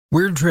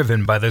We're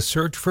driven by the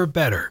search for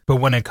better, but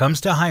when it comes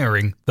to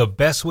hiring, the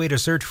best way to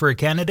search for a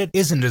candidate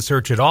isn't to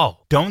search at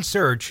all. Don't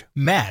search,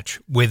 match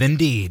with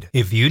Indeed.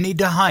 If you need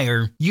to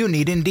hire, you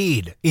need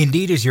Indeed.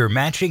 Indeed is your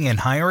matching and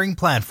hiring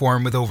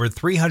platform with over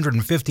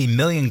 350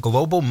 million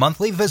global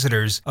monthly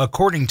visitors,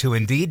 according to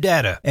Indeed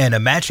data, and a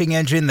matching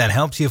engine that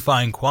helps you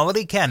find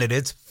quality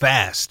candidates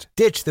fast.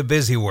 Ditch the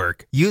busy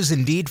work. Use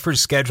Indeed for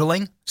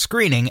scheduling,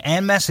 screening,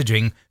 and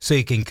messaging so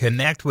you can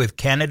connect with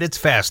candidates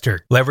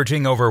faster.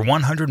 Leveraging over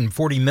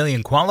 140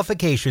 million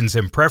qualifications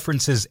and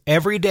preferences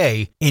every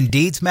day,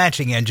 Indeed's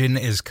matching engine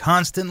is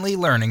constantly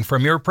learning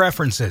from your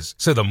preferences.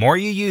 So the more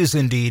you use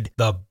Indeed,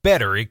 the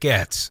better it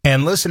gets.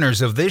 And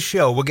listeners of this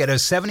show will get a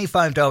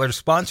 $75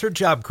 sponsored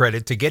job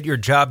credit to get your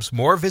jobs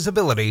more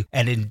visibility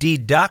at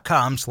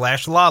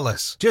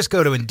Indeed.com/lawless. Just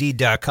go to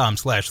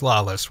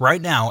Indeed.com/lawless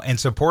right now and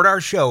support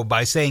our show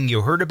by saying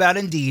you heard about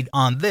Indeed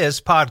on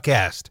this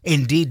podcast.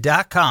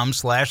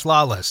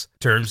 Indeed.com/lawless.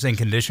 Terms and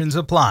conditions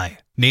apply.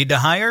 Need to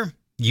hire?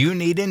 You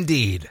need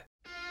Indeed.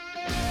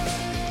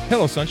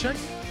 Hello, Sunshine.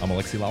 I'm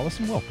Alexi Lawless,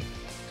 and welcome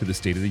to the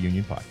State of the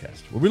Union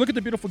podcast, where we look at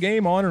the beautiful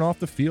game on and off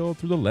the field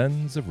through the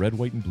lens of red,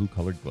 white, and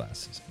blue-colored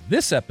glasses.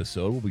 This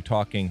episode, we'll be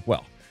talking,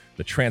 well,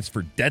 the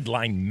transfer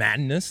deadline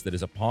madness that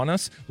is upon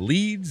us,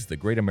 leads, the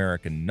great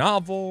American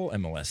novel,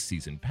 MLS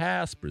season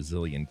pass,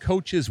 Brazilian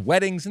coaches,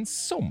 weddings, and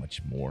so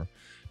much more.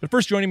 But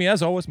first, joining me,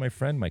 as always, my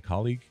friend, my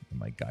colleague, and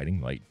my guiding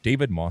light,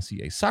 David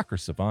Mossy, a soccer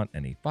savant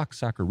and a Fox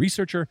soccer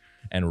researcher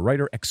and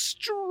writer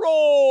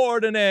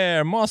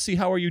extraordinaire. Mossy,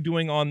 how are you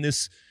doing on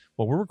this?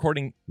 Well, we're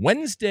recording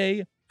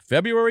Wednesday,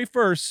 February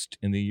 1st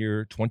in the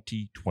year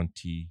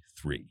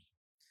 2023.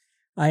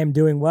 I am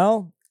doing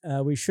well.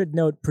 We should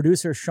note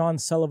producer Sean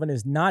Sullivan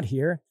is not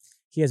here.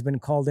 He has been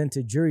called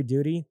into jury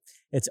duty.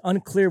 It's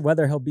unclear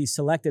whether he'll be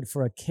selected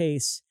for a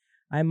case.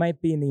 I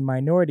might be in the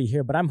minority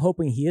here, but I'm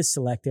hoping he is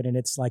selected and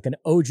it's like an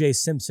O.J.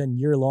 Simpson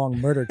year-long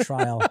murder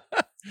trial.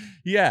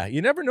 Yeah,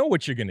 you never know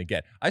what you're going to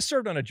get. I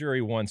served on a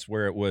jury once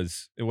where it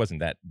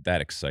wasn't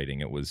that exciting.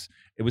 It was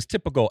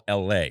typical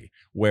LA,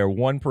 where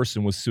one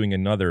person was suing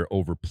another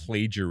over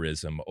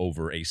plagiarism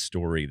over a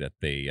story that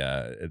they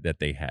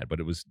had, but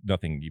it was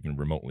nothing even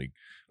remotely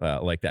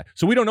like that.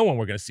 So we don't know when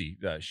we're going to see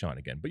Sean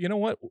again. But you know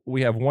what?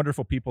 We have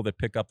wonderful people that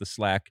pick up the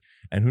slack,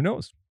 and who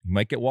knows? You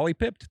might get Wally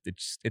pipped.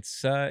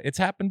 It's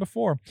happened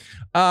before.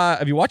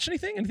 Have you watched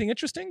anything? Anything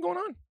interesting going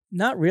on?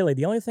 Not really.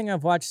 The only thing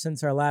I've watched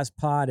since our last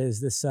pod is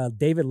this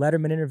David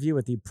Letterman interview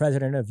with the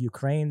president of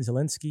Ukraine,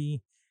 Zelensky,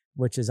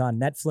 which is on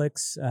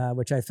Netflix,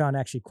 which I found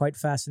actually quite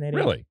fascinating.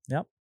 Really?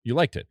 Yep. You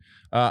liked it.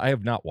 I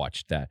have not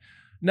watched that.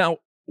 Now,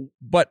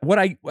 but what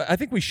I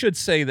think we should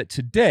say that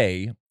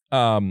today,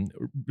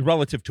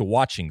 relative to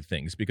watching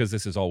things, because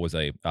this is always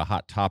a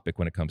hot topic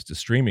when it comes to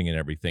streaming and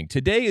everything,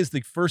 today is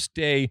the first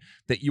day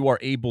that you are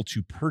able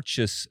to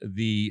purchase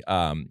the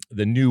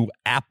new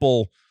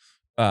Apple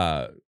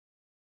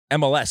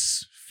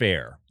MLS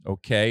fare,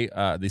 okay?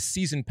 The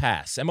season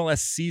pass,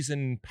 MLS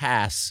season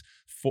pass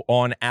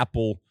on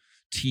Apple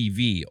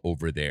TV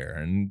over there.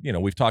 And, you know,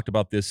 we've talked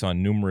about this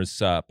on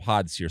numerous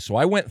pods here. So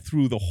I went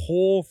through the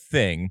whole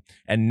thing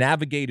and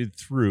navigated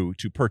through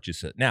to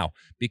purchase it. Now,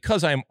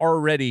 because I'm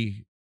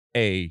already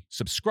a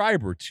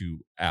subscriber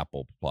to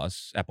Apple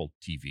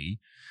TV,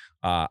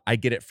 I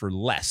get it for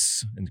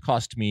less, and it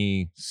cost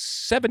me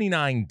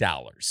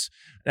 $79.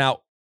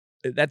 Now,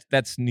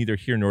 that's neither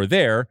here nor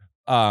there.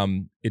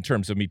 In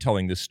terms of me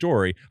telling this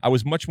story, I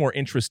was much more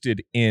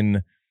interested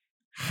in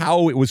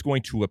how it was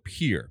going to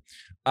appear.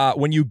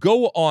 When you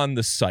go on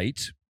the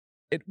site,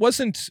 it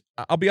wasn't,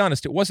 I'll be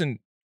honest, I was a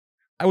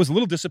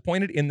little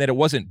disappointed in that it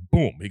wasn't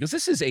boom, because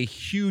this is a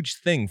huge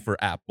thing for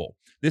Apple.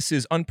 This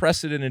is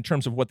unprecedented in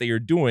terms of what they are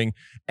doing,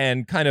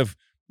 and kind of,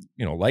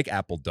 you know, like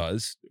Apple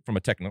does from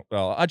a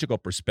technological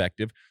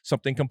perspective,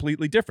 something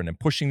completely different, and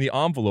pushing the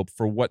envelope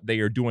for what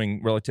they are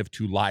doing relative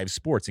to live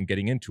sports and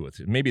getting into it.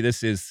 Maybe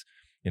this is,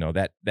 you know,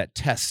 that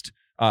test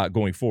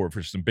going forward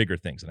for some bigger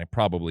things, and it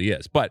probably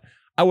is. But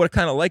I would have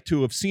kind of liked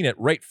to have seen it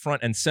right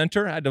front and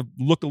center. I had to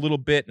look a little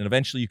bit, and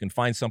eventually you can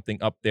find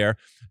something up there.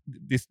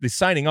 The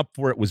signing up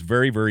for it was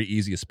very, very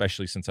easy,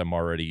 especially since I'm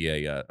already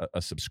a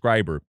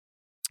subscriber.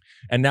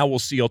 And now we'll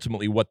see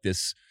ultimately what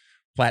this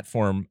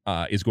platform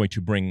is going to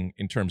bring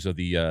in terms of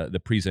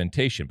the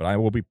presentation. But I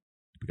will be,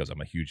 because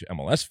I'm a huge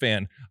MLS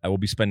fan, I will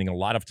be spending a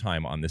lot of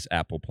time on this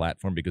Apple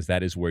platform, because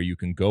that is where you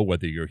can go,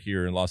 whether you're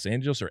here in Los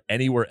Angeles or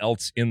anywhere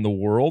else in the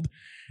world.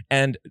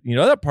 And, you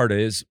know, the other part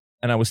is,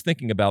 and I was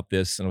thinking about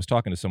this, and I was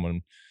talking to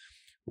someone,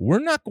 we're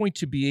not going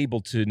to be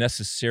able to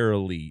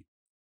necessarily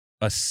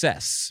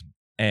assess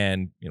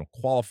and, you know,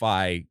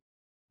 qualify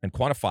and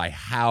quantify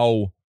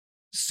how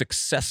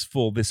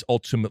successful this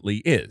ultimately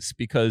is,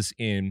 because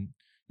in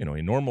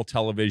normal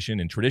television,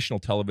 in traditional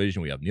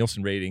television, we have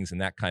Nielsen ratings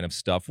and that kind of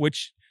stuff,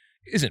 which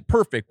isn't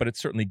perfect, but it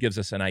certainly gives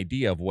us an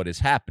idea of what is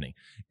happening.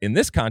 In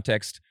this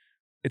context,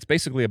 it's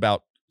basically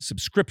about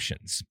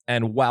subscriptions.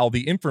 And while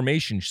the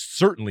information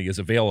certainly is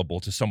available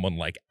to someone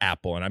like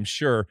Apple, and I'm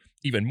sure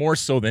even more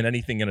so than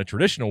anything in a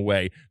traditional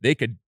way, they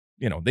could,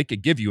 they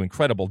could give you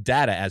incredible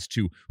data as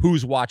to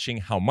who's watching,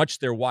 how much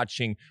they're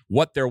watching,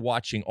 what they're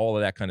watching, all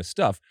of that kind of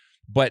stuff.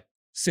 But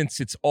since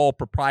it's all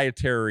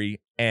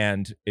proprietary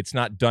and it's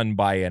not done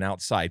by an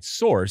outside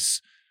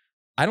source,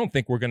 I don't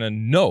think we're going to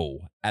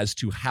know as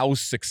to how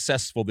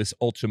successful this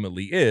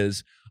ultimately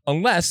is,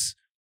 unless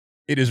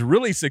it is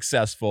really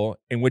successful,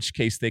 in which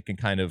case they can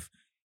kind of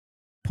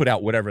put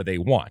out whatever they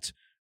want.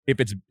 If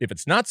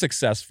it's not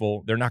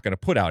successful, they're not going to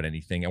put out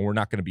anything, and we're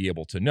not going to be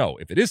able to know.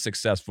 If it is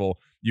successful,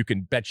 you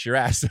can bet your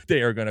ass that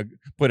they are going to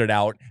put it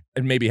out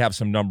and maybe have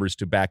some numbers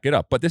to back it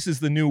up. But this is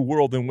the new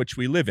world in which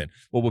we live in.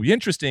 What will be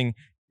interesting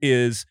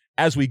is,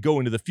 as we go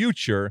into the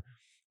future,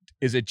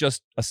 is it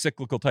just a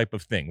cyclical type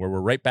of thing where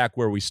we're right back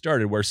where we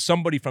started, where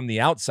somebody from the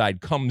outside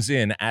comes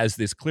in as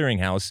this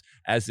clearinghouse,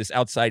 as this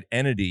outside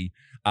entity,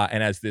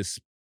 and as this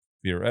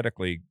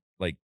theoretically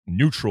like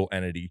neutral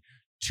entity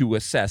to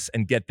assess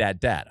and get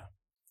that data?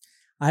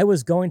 I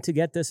was going to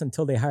get this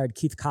until they hired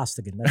Keith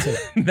Costigan. That's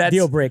it.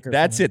 Deal breaker.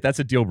 That's it. That's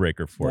a deal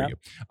breaker for you.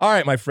 All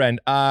right, my friend.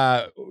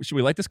 Should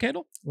we light this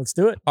candle? Let's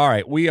do it. All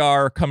right. We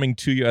are coming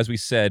to you, as we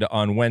said,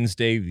 on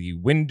Wednesday. The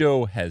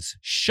window has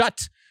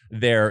shut.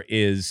 There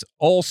is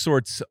all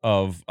sorts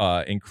of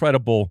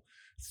incredible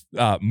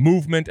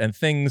movement and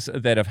things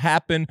that have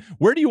happened.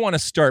 Where do you want to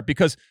start?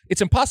 Because it's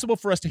impossible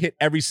for us to hit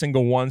every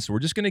single one. So we're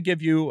just going to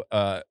give you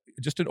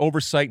just an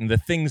oversight and the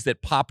things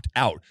that popped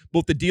out,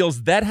 both the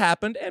deals that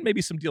happened and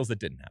maybe some deals that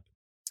didn't happen.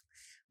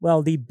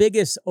 Well, the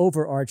biggest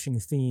overarching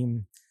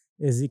theme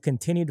is the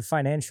continued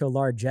financial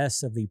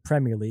largesse of the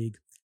Premier League.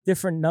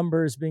 Different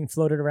numbers being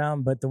floated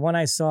around, but the one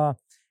I saw,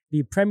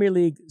 the Premier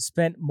League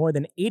spent more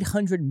than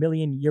 800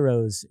 million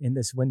euros in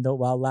this window,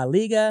 while La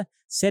Liga,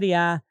 Serie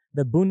A,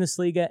 the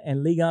Bundesliga,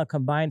 and Liga 1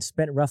 combined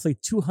spent roughly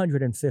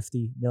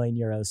 250 million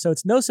euros. So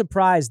it's no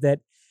surprise that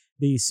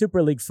the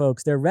Super League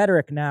folks, their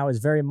rhetoric now is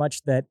very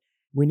much that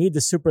we need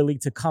the Super League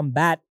to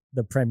combat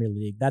the Premier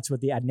League. That's what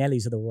the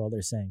Agnellis of the world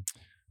are saying.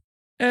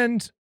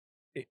 And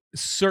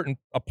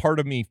a part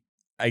of me,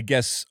 I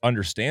guess,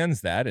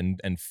 understands that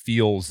and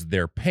feels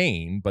their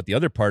pain, but the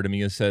other part of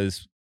me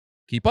says,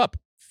 keep up.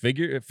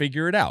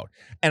 Figure it out.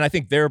 And I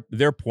think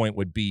their point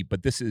would be,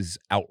 but this is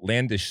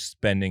outlandish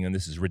spending and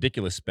this is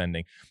ridiculous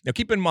spending. Now,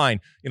 keep in mind,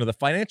 the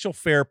financial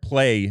fair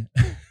play,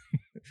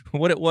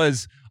 what it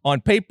was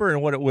on paper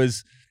and what it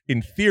was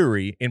in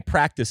theory, in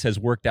practice has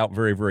worked out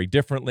very, very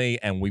differently.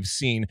 And we've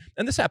seen,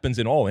 and this happens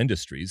in all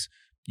industries,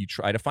 you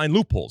try to find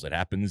loopholes. It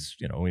happens,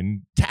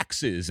 in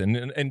taxes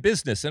and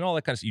business and all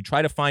that kind of stuff. You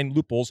try to find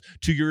loopholes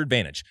to your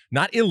advantage.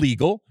 Not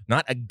illegal,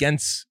 not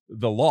against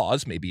the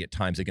laws, maybe at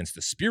times against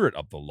the spirit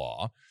of the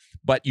law,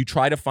 but you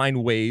try to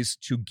find ways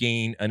to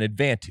gain an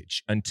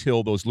advantage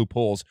until those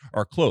loopholes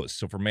are closed.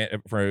 So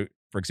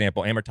for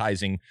example,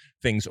 amortizing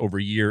things over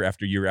year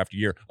after year after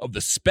year of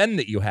the spend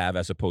that you have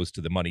as opposed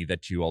to the money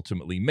that you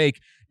ultimately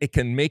make, it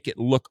can make it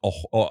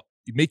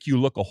make you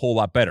look a whole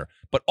lot better.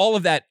 But all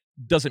of that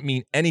doesn't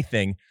mean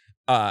anything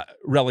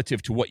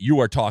relative to what you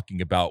are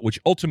talking about, which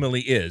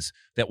ultimately is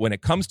that when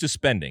it comes to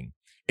spending,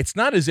 it's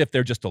not as if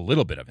they're just a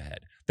little bit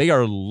ahead. They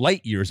are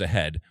light years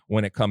ahead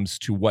when it comes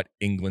to what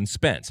England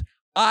spends.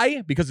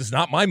 Because it's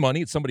not my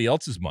money, it's somebody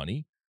else's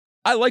money,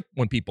 I like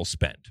when people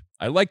spend.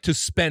 I like to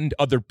spend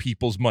other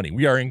people's money.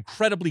 We are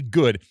incredibly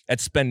good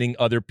at spending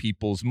other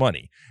people's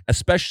money,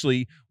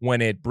 especially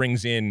when it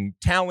brings in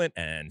talent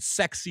and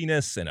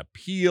sexiness and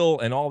appeal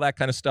and all that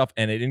kind of stuff,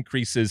 and it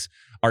increases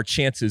our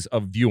chances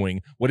of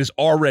viewing what is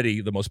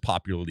already the most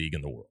popular league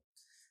in the world.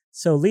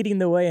 So leading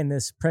the way in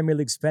this Premier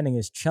League spending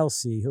is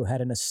Chelsea, who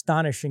had an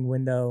astonishing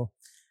window.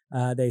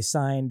 They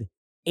signed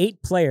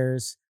 8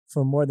 players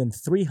for more than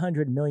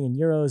 300 million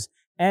euros.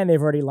 And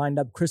they've already lined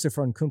up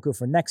Christopher Nkunku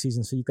for next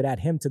season, so you could add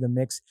him to the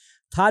mix.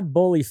 Todd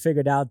Boehly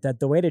figured out that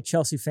the way to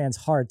Chelsea fans'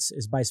 hearts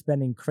is by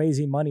spending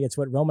crazy money. It's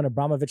what Roman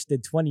Abramovich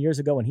did 20 years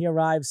ago when he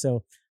arrived,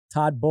 so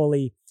Todd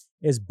Boehly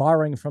is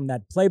borrowing from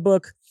that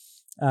playbook.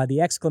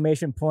 The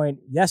exclamation point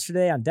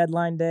yesterday on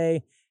deadline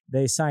day,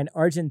 they signed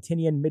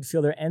Argentinian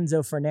midfielder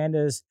Enzo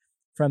Fernandez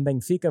from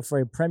Benfica for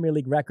a Premier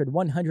League record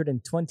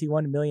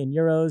 121 million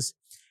euros.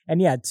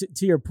 And yeah,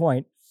 to your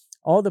point,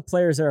 all the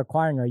players they're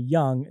acquiring are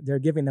young. They're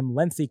giving them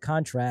lengthy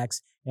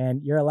contracts,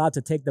 and you're allowed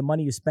to take the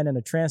money you spend in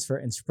a transfer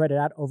and spread it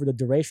out over the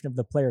duration of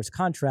the player's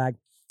contract.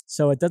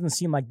 So it doesn't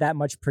seem like that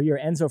much per year.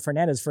 Enzo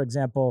Fernandez, for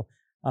example,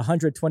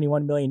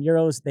 121 million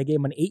euros. They gave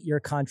him an 8-year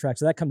contract.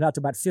 So that comes out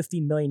to about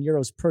 15 million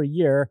euros per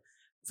year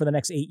for the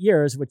next 8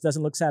 years, which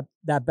doesn't look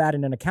that bad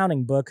in an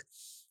accounting book.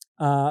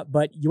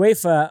 But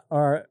UEFA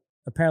are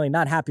apparently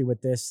not happy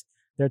with this.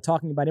 They're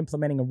talking about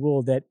implementing a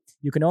rule that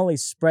you can only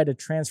spread a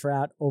transfer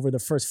out over the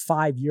first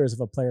 5 years of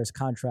a player's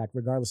contract,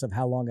 regardless of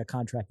how long a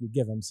contract you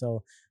give him.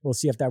 So we'll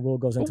see if that rule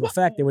goes into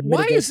effect. It would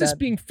mitigate Why is this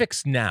being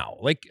fixed now?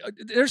 Like,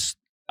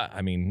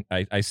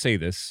 I say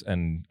this,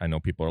 and I know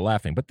people are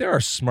laughing, but there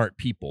are smart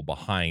people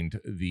behind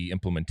the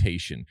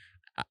implementation.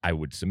 I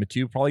would submit to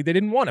you, probably they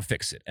didn't want to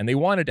fix it, and they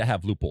wanted to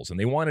have loopholes, and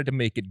they wanted to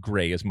make it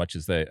gray as much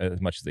as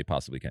they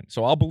possibly can.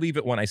 So I'll believe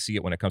it when I see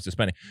it when it comes to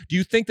spending. Do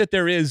you think that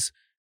there is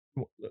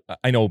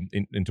I know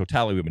in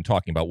totality we've been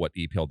talking about what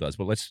EPL does,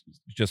 but let's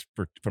just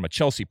from a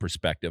Chelsea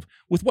perspective,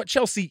 with what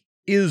Chelsea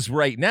is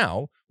right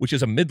now, which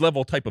is a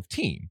mid-level type of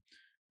team,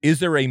 is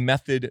there a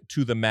method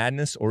to the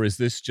madness, or is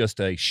this just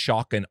a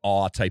shock and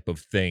awe type of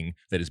thing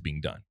that is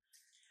being done?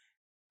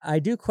 I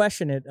do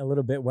question it a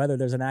little bit, whether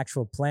there's an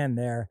actual plan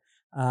there.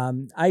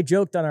 I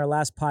joked on our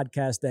last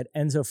podcast that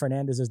Enzo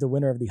Fernandez is the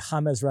winner of the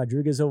James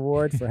Rodriguez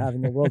Award for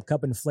having the World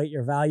Cup inflate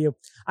your value.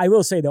 I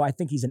will say, though, I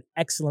think he's an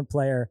excellent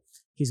player.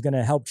 He's going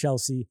to help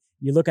Chelsea.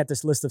 You look at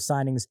this list of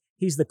signings,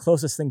 he's the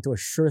closest thing to a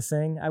sure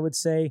thing, I would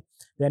say.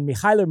 Then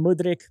Mihailo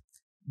Mudryk,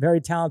 very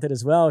talented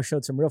as well,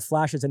 showed some real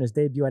flashes in his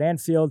debut at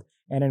Anfield.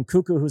 And then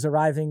Kuku, who's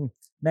arriving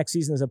next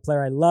season, is a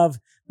player I love.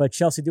 But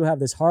Chelsea do have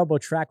this horrible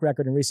track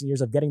record in recent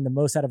years of getting the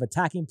most out of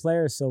attacking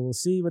players, so we'll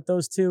see with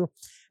those two.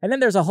 And then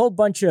there's a whole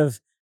bunch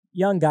of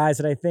young guys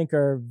that I think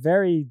are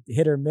very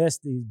hit or miss.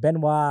 The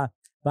Benoit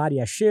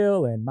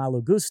Badiashile and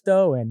Malo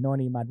Gusto and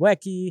Noni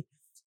Madueke.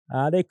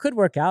 They could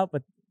work out,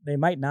 but they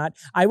might not.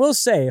 I will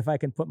say, if I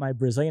can put my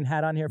Brazilian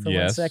hat on here for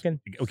 1 second.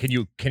 Can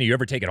you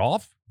ever take it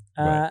off?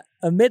 Right.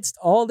 Amidst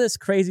all this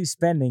crazy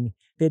spending,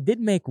 they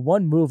did make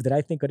one move that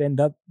I think would end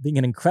up being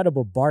an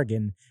incredible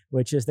bargain,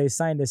 which is they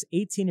signed this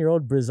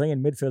 18-year-old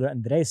Brazilian midfielder,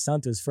 André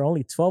Santos, for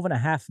only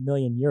 12.5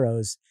 million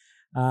euros.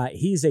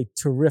 He's a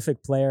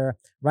terrific player.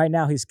 Right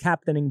now, he's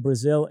captaining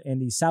Brazil in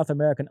the South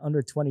American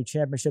Under-20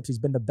 Championships. He's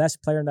been the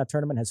best player in that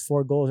tournament, has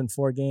 4 goals in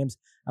 4 games.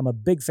 I'm a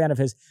big fan of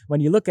his. When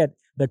you look at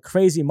the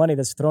crazy money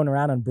that's thrown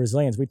around on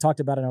Brazilians, we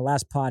talked about in our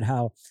last pod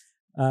how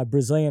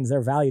Brazilians,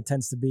 their value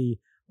tends to be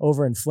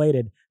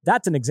overinflated.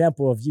 That's an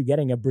example of you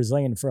getting a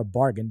Brazilian for a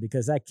bargain,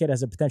 because that kid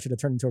has the potential to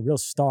turn into a real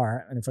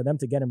star. And for them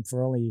to get him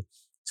for only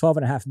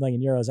 12.5 million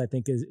euros, I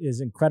think is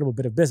an incredible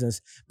bit of business.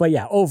 But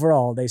yeah,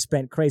 overall, they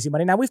spent crazy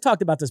money. Now, we've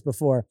talked about this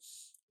before,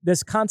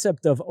 this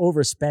concept of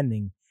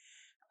overspending.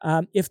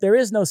 If there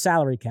is no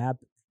salary cap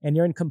and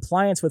you're in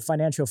compliance with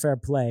financial fair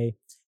play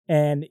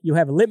and you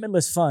have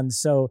limitless funds,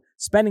 so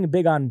spending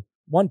big on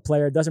one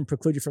player doesn't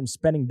preclude you from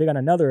spending big on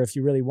another if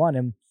you really want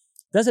him.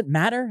 Does it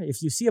matter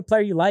if you see a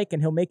player you like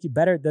and he'll make you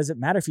better? Does it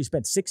matter if you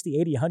spend 60,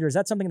 80, 100? Is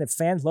that something that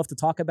fans love to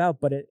talk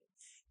about? But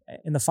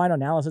in the final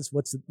analysis,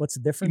 what's the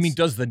difference? You mean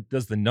does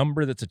the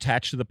number that's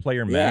attached to the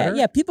player matter?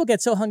 Yeah. People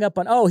get so hung up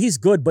on, oh, he's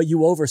good, but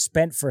you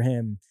overspent for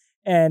him.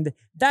 And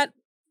that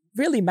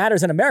really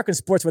matters in American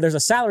sports where there's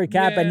a salary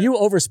cap and you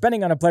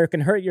overspending on a player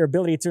can hurt your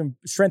ability to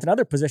strengthen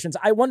other positions.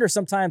 I wonder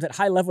sometimes at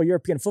high-level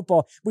European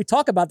football, we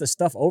talk about this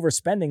stuff,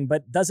 overspending,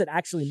 but does it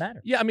actually matter?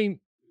 Yeah, I mean,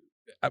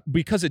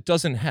 because it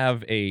doesn't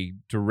have a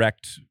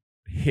direct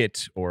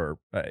hit or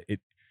it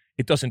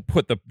doesn't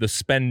put the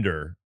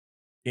spender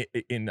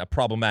in a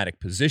problematic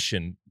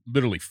position,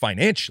 literally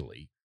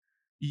financially.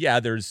 Yeah,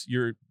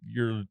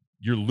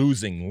 you're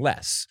losing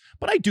less,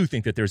 but I do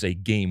think that there's a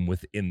game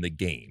within the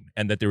game,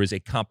 and that there is a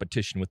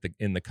competition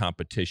within the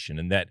competition,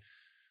 and that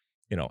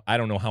I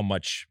don't know how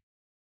much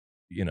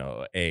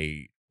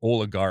a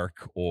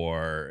oligarch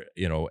or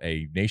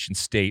a nation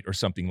state or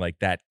something like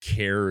that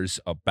cares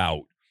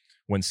about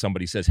when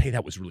somebody says, hey,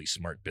 that was really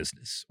smart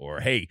business, or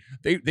hey,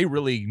 they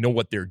really know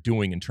what they're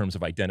doing in terms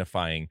of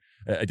identifying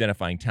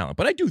talent.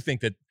 But I do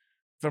think that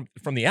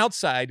from the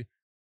outside,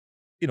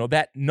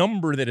 that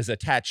number that is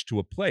attached to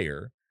a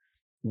player,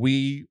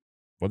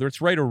 whether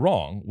it's right or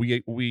wrong,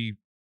 we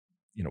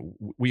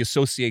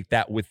associate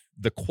that with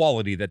the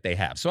quality that they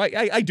have. So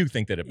I do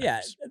think that it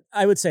matters. Yeah,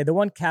 I would say the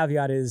one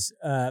caveat is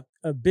a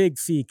big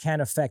fee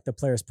can affect the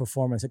player's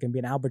performance. It can be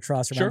an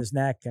albatross around his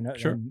neck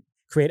and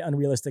create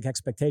unrealistic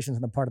expectations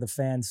on the part of the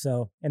fans.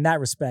 So in that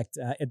respect,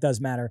 it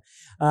does matter.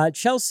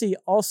 Chelsea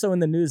also in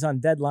the news on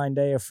deadline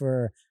day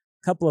for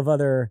a couple of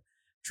other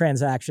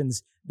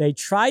transactions. They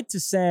tried to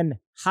send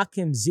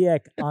Hakim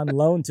Ziyech on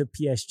loan to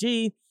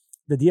PSG.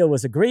 The deal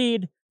was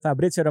agreed.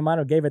 Fabrizio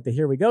Romano gave it the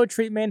here we go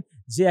treatment.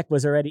 Ziyech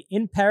was already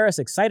in Paris,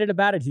 excited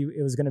about it.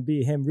 It was going to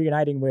be him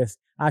reuniting with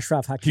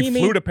Achraf Hakimi. He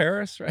flew to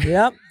Paris, right?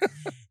 Yep.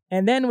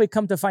 And then we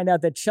come to find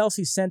out that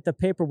Chelsea sent the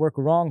paperwork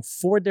wrong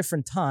 4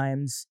 different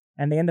times,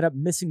 and they ended up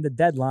missing the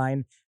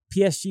deadline.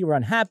 PSG were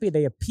unhappy.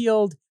 They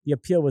appealed. The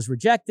appeal was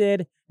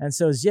rejected. And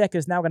so Ziyech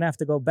is now going to have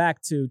to go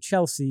back to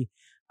Chelsea.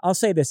 I'll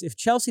say this. If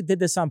Chelsea did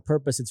this on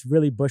purpose, it's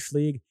really Bush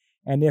League.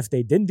 And if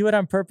they didn't do it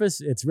on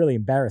purpose, it's really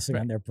embarrassing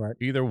on their part.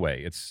 Either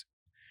way,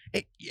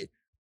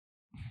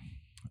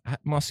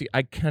 Mossy,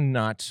 I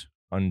cannot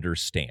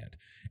understand.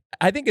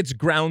 I think it's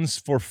grounds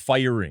for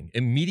firing,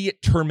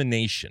 immediate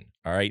termination,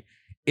 all right?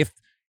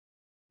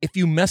 If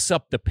you mess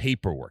up the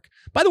paperwork.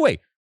 By the way,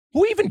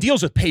 who even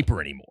deals with paper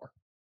anymore?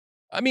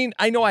 I mean,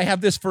 I know I have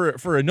this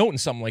for a note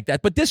and something like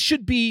that, but this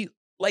should be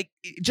like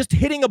just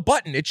hitting a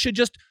button. It should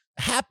just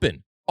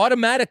happen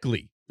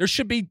automatically. There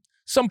should be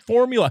some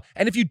formula.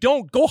 And if you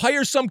don't, go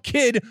hire some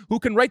kid who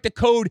can write the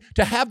code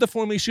to have the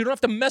formula so you don't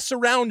have to mess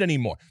around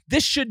anymore.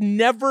 This should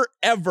never,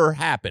 ever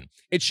happen.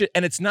 It should,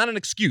 and it's not an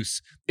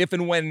excuse if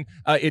and when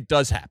it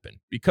does happen,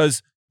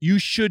 because you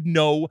should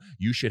know,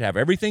 you should have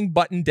everything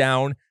buttoned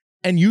down,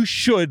 and you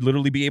should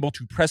literally be able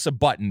to press a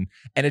button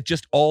and it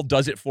just all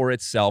does it for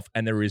itself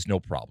and there is no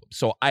problem.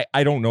 So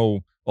I don't know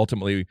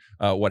ultimately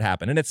what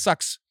happened. And it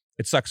sucks.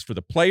 It sucks for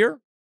the player.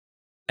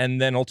 And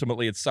then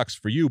ultimately it sucks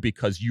for you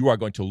because you are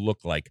going to look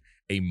like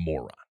a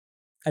moron.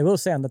 I will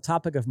say on the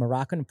topic of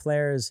Moroccan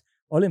players,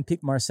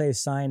 Olympique Marseille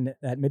signed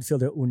that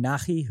midfielder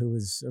Ounahi, who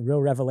was a real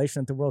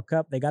revelation at the World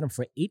Cup. They got him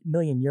for 8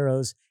 million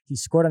euros. He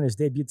scored on his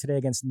debut today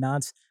against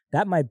Nantes.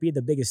 That might be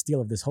the biggest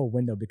steal of this whole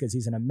window because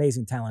he's an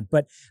amazing talent.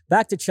 But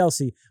back to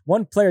Chelsea,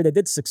 one player that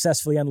did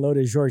successfully unload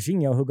is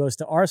Jorginho, who goes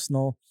to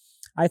Arsenal.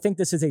 I think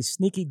this is a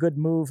sneaky good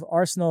move.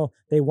 Arsenal,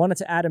 they wanted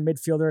to add a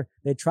midfielder.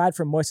 They tried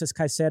for Moises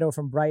Caicedo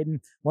from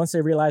Brighton. Once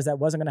they realized that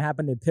wasn't going to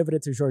happen, they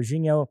pivoted to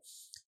Jorginho.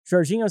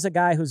 Jorginho's a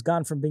guy who's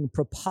gone from being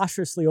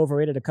preposterously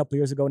overrated a couple of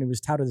years ago when he was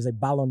touted as a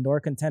Ballon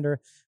d'Or contender,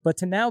 but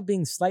to now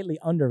being slightly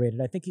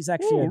underrated. I think he's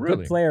actually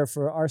good player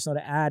for Arsenal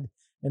to add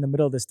in the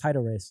middle of this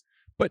title race.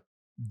 But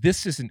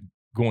this isn't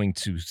going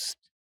to,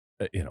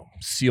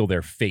 seal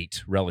their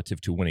fate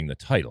relative to winning the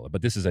title.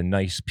 But this is a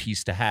nice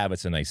piece to have.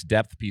 It's a nice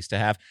depth piece to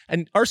have.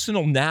 And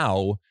Arsenal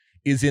now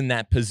is in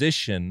that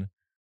position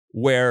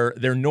where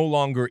they're no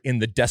longer in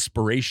the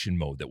desperation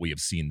mode that we have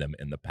seen them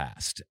in the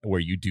past, where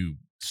you do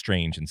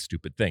strange and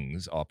stupid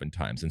things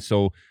oftentimes. And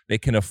so they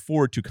can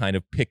afford to kind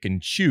of pick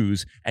and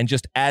choose and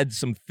just add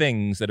some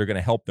things that are going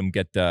to help them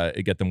get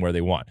them where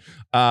they want.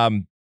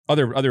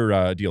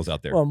 Other deals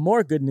out there. Well,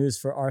 more good news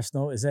for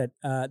Arsenal is that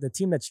the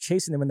team that's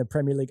chasing them in the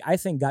Premier League, I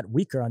think, got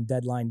weaker on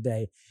deadline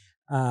day.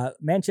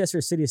 Manchester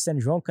City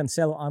sent João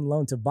Cancelo on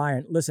loan to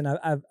Bayern. Listen,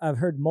 I've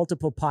heard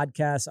multiple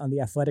podcasts on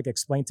The Athletic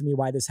explain to me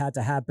why this had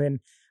to happen.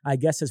 I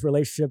guess his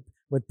relationship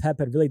with Pep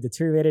had really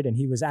deteriorated and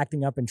he was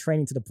acting up in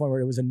training to the point where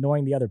it was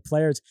annoying the other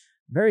players.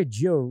 Very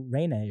Gio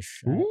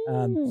Reyna-ish.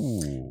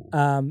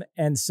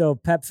 And so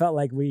Pep felt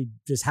like we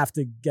just have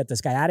to get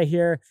this guy out of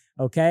here.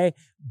 Okay.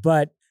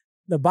 But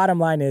the bottom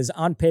line is,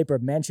 on paper,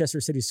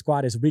 Manchester City's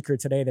squad is weaker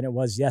today than it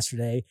was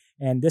yesterday.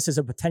 And this is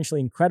a potentially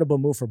incredible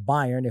move for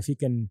Bayern if he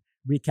can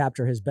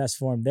recapture his best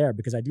form there,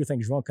 because I do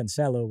think João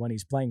Cancelo, when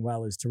he's playing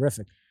well, is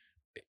terrific.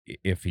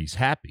 If he's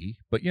happy.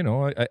 But,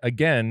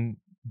 again,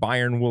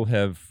 Bayern will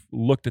have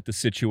looked at the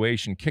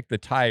situation, kicked the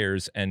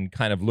tires, and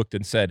kind of looked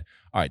and said,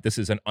 all right, this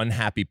is an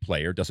unhappy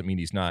player. Doesn't mean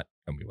he's not.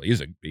 I mean,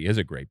 he is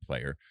a great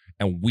player,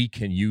 and we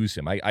can use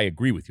him. I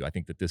agree with you. I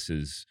think that this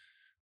is,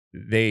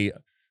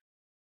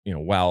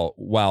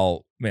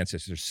 while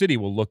Manchester City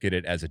will look at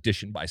it as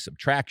addition by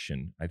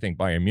subtraction, I think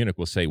Bayern Munich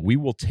will say, we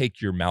will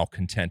take your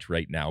malcontent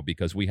right now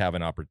because we have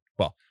an opportunity.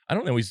 Well, I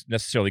don't know he's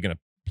necessarily going to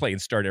play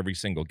and start every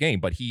single game,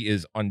 but he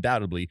is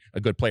undoubtedly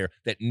a good player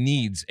that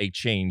needs a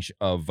change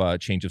of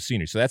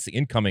scenery. So that's the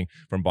incoming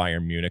from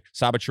Bayern Munich.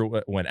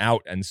 Sabitzer went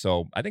out, and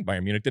so I think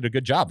Bayern Munich did a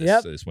good job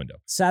this window.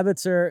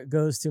 Sabitzer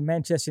goes to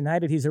Manchester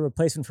United. He's a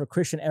replacement for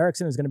Christian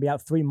Eriksen, who's going to be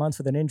out 3 months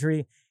with an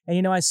injury.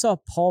 And, I saw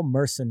Paul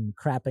Merson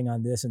crapping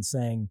on this and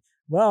saying,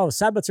 well,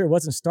 Sabitzer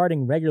wasn't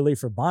starting regularly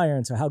for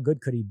Bayern, so how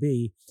good could he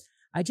be?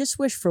 I just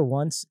wish for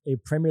once a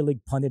Premier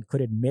League pundit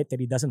could admit that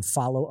he doesn't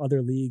follow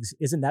other leagues,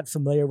 isn't that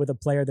familiar with a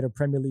player that a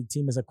Premier League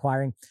team is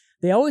acquiring.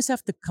 They always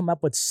have to come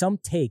up with some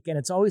take, and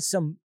it's always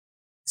some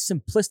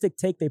simplistic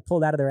take they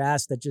pulled out of their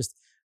ass that just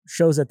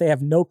shows that they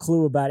have no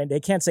clue about it. They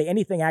can't say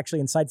anything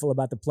actually insightful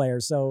about the player.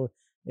 So,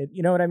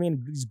 you know what I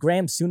mean? These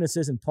Graham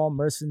Souness's and Paul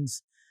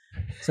Merson's.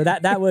 So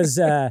that was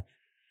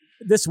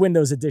this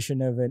window's edition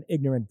of an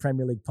ignorant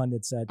Premier League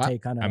pundit's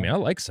take on it. I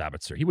like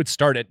Sabitzer. He would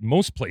start at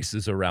most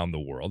places around the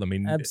world. I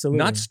mean, absolutely.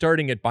 Not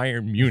starting at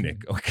Bayern Munich,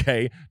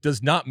 okay,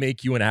 does not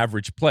make you an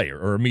average player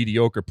or a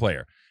mediocre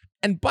player.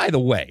 And by the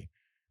way,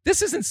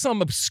 this isn't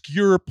some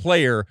obscure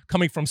player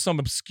coming from some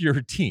obscure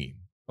team,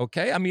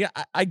 okay? I mean,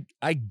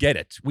 I get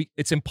it.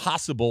 It's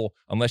impossible,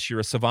 unless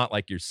you're a savant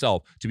like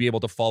yourself, to be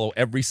able to follow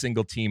every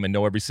single team and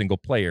know every single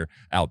player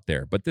out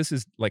there. But this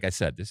is, like I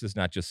said, this is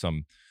not just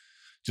some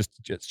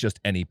just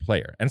any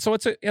player. And so I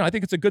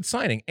think it's a good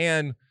signing.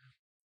 And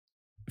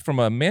from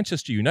a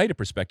Manchester United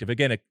perspective,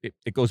 again,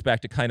 it goes back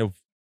to kind of,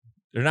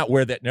 they're not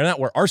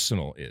where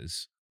Arsenal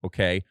is,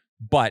 okay?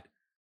 But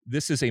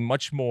this is a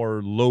much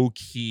more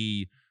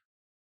low-key,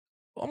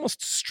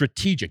 almost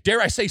strategic,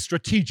 dare I say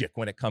strategic,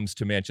 when it comes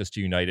to Manchester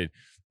United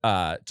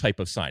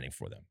type of signing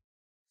for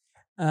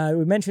them.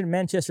 We mentioned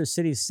Manchester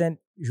City sent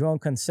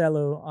João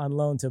Cancelo on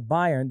loan to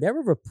Bayern. There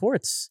were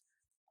reports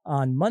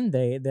on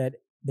Monday that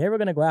they were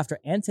going to go after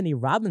Anthony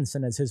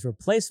Robinson as his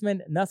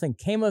replacement. Nothing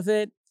came of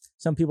it.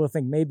 Some people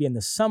think maybe in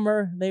the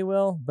summer they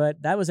will,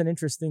 but that was an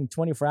interesting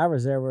 24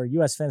 hours there where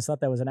U.S. fans thought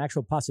that was an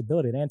actual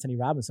possibility that Anthony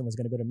Robinson was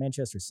going to go to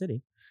Manchester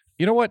City.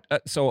 You know what?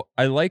 So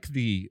I like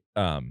the,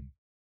 I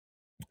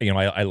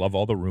love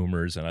all the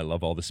rumors and I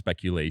love all the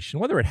speculation,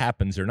 whether it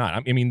happens or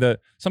not. I mean,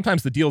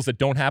 sometimes the deals that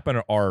don't happen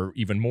are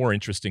even more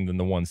interesting than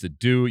the ones that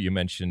do. You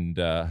mentioned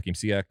Hakim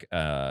Ziyech,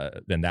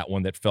 then that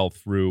one that fell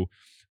through.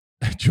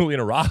 Julian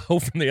Araujo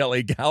from the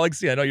LA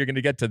Galaxy. I know you're going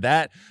to get to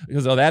that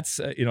because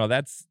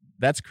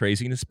that's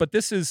craziness. But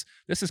this is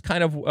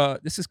kind of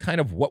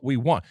what we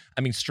want.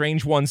 I mean,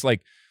 strange ones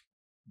like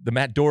the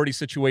Matt Doherty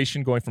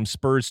situation going from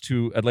Spurs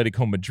to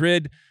Atletico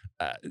Madrid.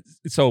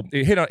 So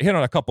it hit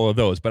on a couple of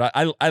those. But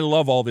I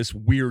love all this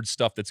weird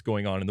stuff that's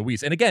going on in the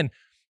West. And again,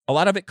 a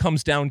lot of it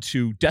comes down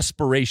to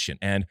desperation,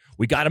 and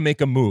we got to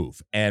make a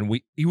move, and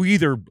we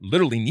either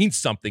literally need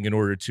something in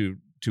order to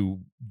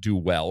do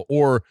well,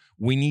 or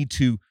we need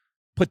to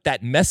put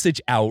that message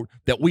out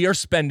that we are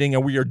spending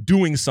and we are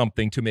doing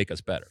something to make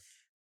us better.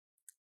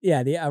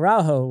 Yeah, the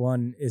Araujo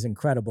one is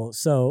incredible.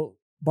 So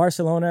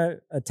Barcelona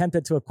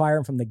attempted to acquire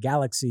him from the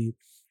Galaxy.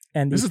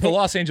 And this is the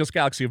Los Angeles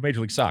Galaxy of Major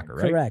League Soccer,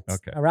 right? Correct.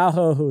 Okay.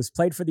 Araujo, who's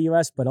played for the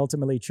U.S., but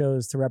ultimately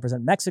chose to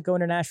represent Mexico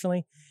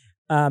internationally.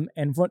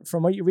 And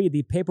from what you read,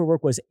 the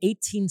paperwork was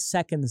 18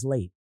 seconds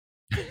late.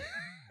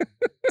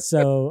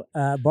 So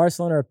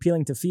Barcelona are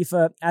appealing to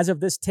FIFA. As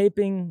of this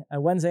taping,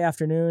 Wednesday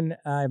afternoon,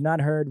 I have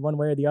not heard one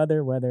way or the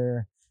other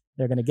whether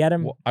they're going to get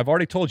him. Well, I've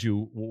already told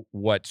you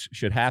what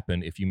should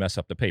happen if you mess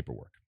up the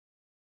paperwork.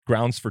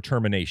 Grounds for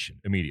termination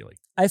immediately.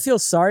 I feel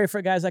sorry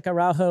for guys like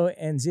Araujo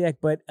and Ziyech,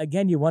 but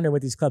again, you wonder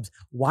with these clubs,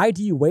 why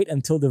do you wait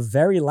until the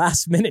very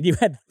last minute? You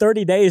had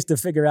 30 days to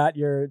figure out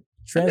your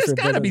transfer.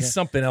 There's got to be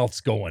something else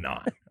going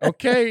on,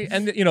 okay?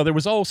 And, there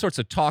was all sorts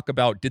of talk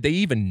about, did they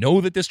even know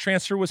that this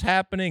transfer was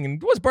happening?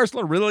 And was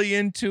Barcelona really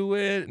into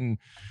it? And,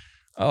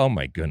 oh,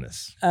 my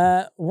goodness.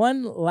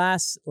 One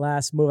last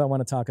move I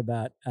want to talk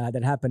about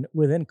that happened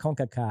within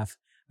CONCACAF.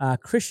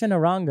 Cristian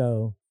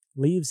Arango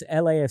leaves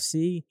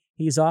LAFC.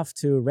 He's off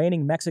to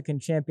reigning Mexican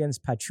champions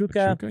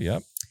Pachuca.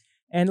 Yep.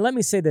 And let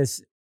me say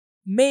this.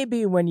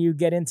 Maybe when you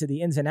get into the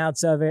ins and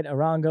outs of it,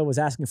 Arango was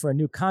asking for a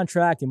new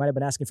contract. He might have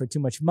been asking for too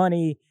much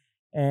money.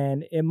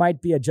 And it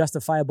might be a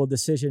justifiable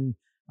decision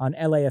on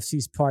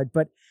LAFC's part.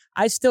 But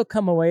I still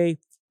come away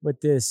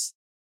with this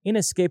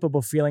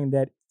inescapable feeling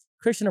that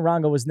Cristian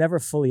Arango was never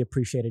fully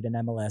appreciated in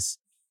MLS.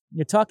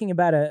 You're talking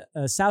about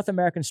a South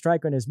American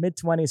striker in his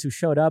mid-20s who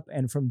showed up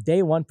and from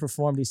day one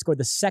performed. He scored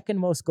the second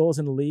most goals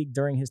in the league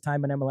during his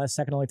time in MLS,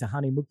 second only to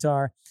Hani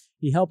Mukhtar.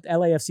 He helped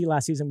LAFC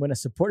last season win a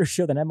Supporters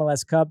Shield and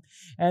MLS Cup.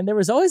 And there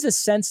was always a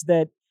sense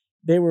that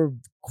they were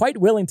quite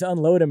willing to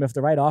unload him if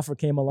the right offer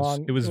came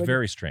along. It was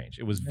very strange.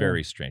 It was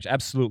very strange.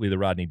 Absolutely the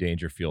Rodney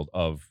Dangerfield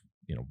of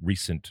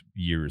recent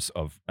years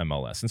of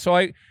MLS. And so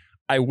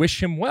I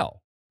wish him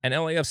well. And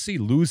LAFC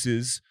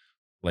loses,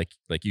 like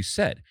you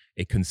said,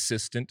 a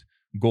consistent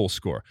goal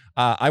scorer.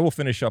 I will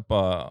finish up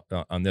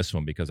on this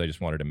one because I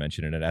just wanted to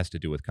mention it. It has to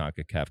do with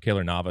CONCACAF.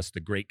 Keylor Navas,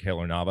 the great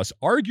Keylor Navas,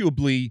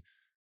 arguably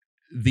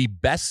the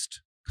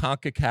best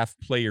CONCACAF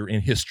player in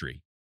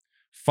history,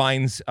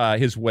 finds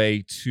his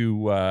way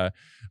to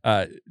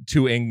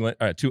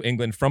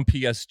England from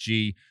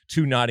PSG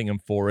to Nottingham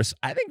Forest.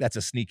 I think that's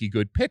a sneaky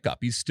good pickup.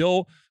 He's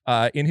still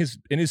in his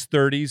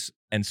 30s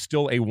and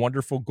still a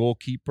wonderful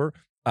goalkeeper.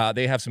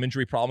 They have some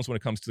injury problems when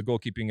it comes to the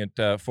goalkeeping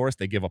at Forest.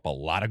 They give up a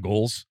lot of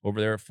goals over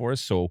there at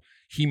Forest, so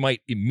he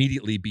might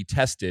immediately be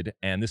tested,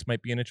 and this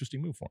might be an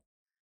interesting move for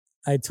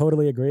him. I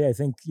totally agree. I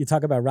think you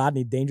talk about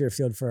Rodney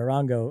Dangerfield for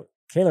Arango.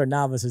 Keylor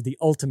Navas is the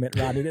ultimate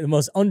Rodney, the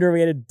most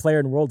underrated player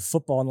in world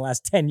football in the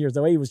last 10 years,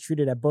 the way he was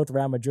treated at both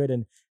Real Madrid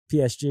and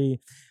PSG.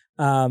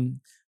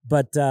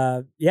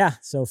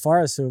 So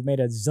Forest, who have made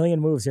a zillion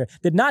moves here,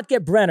 did not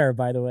get Brenner,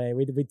 by the way.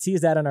 We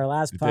teased that on our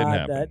last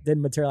pod. That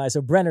didn't materialize.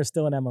 So Brenner's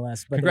still in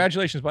MLS. But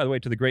congratulations, by the way,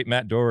 to the great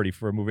Matt Doherty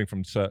for moving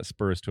from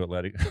Spurs to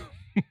Atletico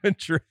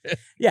Madrid.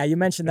 Yeah, you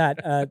mentioned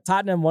that.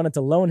 Tottenham wanted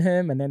to loan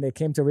him, and then they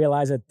came to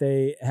realize that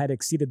they had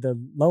exceeded the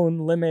loan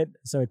limit,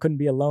 so it couldn't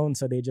be a loan,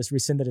 so they just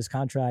rescinded his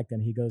contract,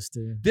 and he goes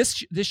to...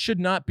 This should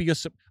not be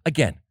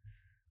again,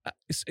 I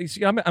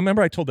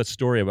remember I told that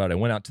story about I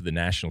went out to the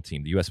national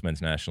team, the U.S.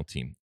 men's national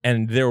team,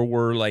 and there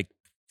were like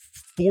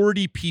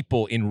 40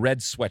 people in red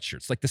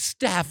sweatshirts. Like the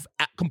staff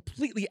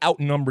completely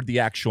outnumbered the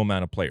actual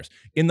amount of players.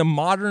 In the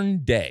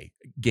modern day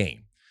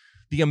game,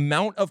 the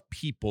amount of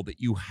people that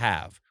you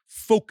have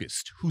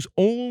focused, whose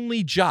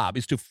only job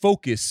is to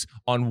focus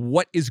on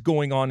what is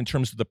going on in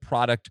terms of the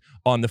product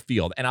on the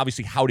field and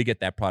obviously how to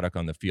get that product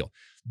on the field.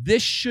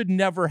 This should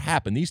never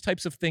happen. These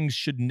types of things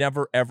should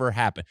never, ever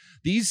happen.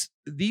 These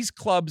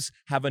clubs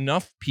have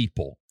enough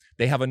people.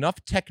 They have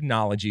enough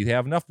technology. They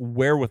have enough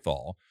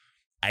wherewithal.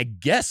 I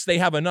guess they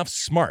have enough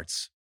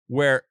smarts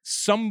where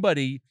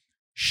somebody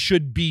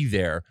should be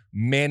there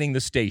manning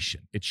the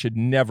station. It should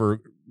never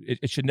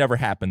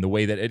happen the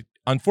way that it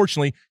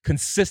unfortunately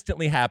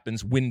consistently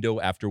happens window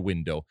after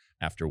window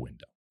after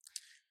window.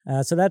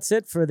 So that's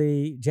it for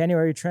the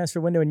January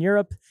transfer window in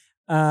Europe.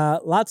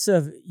 Lots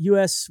of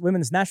U.S.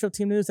 women's national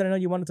team news that I know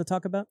you wanted to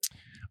talk about.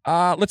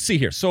 Let's see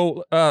here.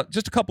 So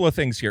just a couple of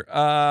things here.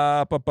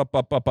 I want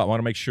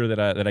to make sure that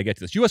I get to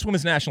this. U.S.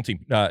 women's national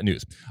team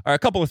news. A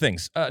couple of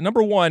things.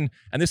 Number one,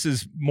 and this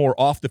is more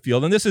off the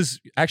field, and this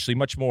is actually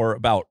much more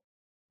about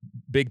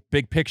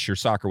big picture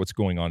soccer, what's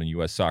going on in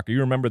U.S. soccer.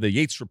 You remember the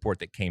Yates Report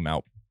that came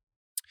out.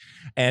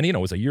 And, it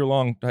was a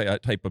year-long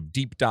type of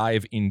deep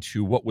dive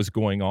into what was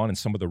going on and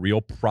some of the real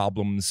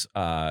problems,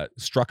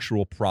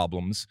 structural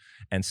problems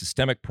and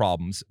systemic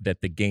problems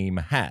that the game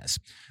has.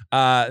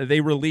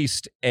 They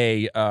released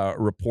a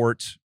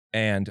report,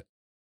 and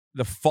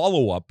the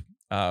follow-up,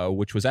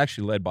 which was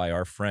actually led by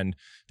our friend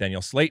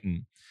Danielle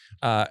Slayton,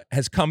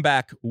 has come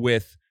back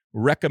with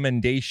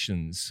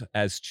recommendations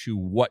as to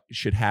what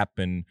should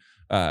happen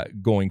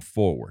going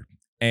forward.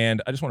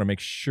 And I just want to make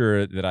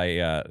sure that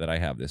I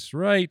have this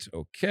right.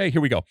 Okay, here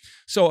we go.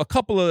 So a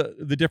couple of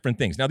the different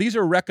things. Now, these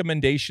are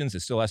recommendations. It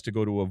still has to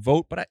go to a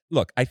vote. But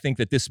I think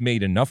that this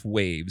made enough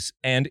waves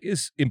and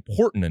is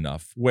important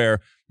enough where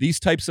these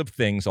types of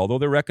things, although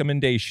they're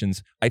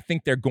recommendations, I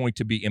think they're going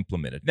to be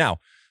implemented. Now,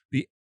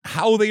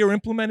 how they are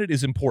implemented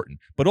is important.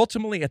 But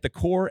ultimately, at the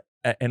core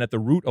and at the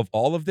root of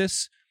all of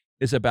this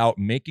is about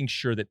making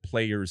sure that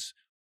players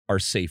are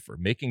safer,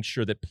 making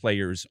sure that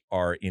players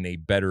are in a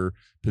better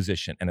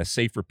position and a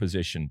safer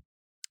position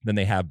than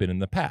they have been in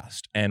the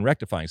past, and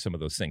rectifying some of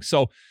those things.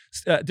 So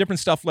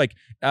different stuff like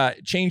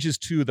changes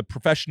to the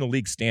professional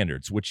league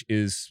standards, which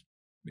is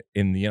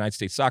in the United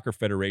States Soccer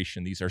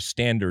Federation. These are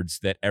standards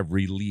that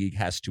every league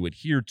has to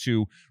adhere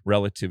to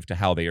relative to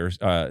how they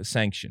are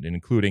sanctioned, and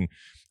including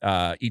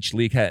each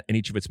league and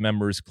each of its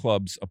members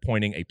clubs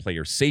appointing a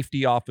player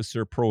safety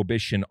officer,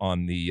 prohibition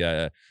on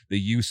the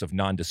use of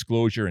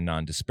non-disclosure and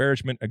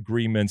non-disparagement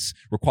agreements,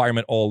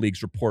 requirement all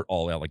leagues report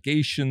all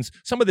allegations.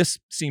 Some of this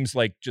seems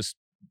like just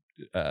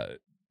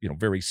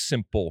very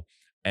simple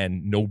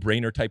and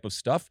no-brainer type of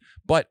stuff.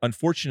 But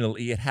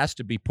unfortunately, it has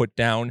to be put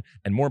down,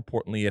 and more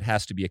importantly, it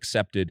has to be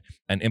accepted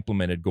and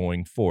implemented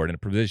going forward. And a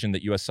provision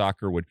that U.S.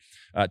 Soccer would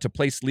to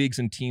place leagues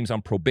and teams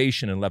on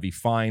probation and levy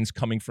fines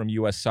coming from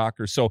U.S.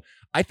 Soccer. So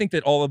I think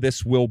that all of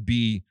this will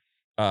be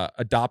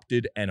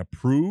adopted and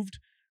approved.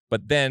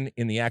 But then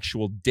in the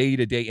actual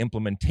day-to-day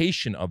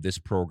implementation of this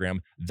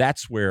program,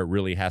 that's where it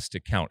really has to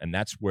count. And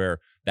that's where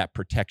that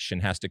protection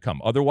has to come.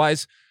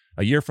 Otherwise,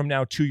 a year from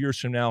now, 2 years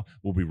from now,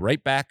 we'll be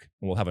right back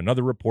and we'll have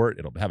another report.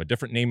 It'll have a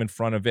different name in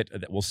front of it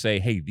that will say,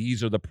 hey,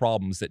 these are the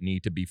problems that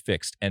need to be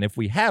fixed. And if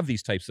we have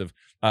these types of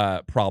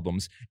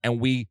problems and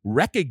we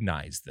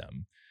recognize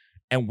them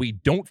and we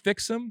don't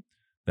fix them,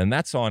 then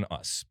that's on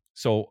us.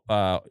 So,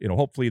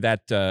 hopefully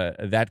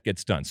that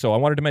gets done. So I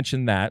wanted to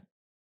mention that.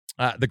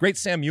 The great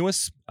Sam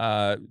Mewis,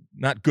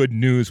 not good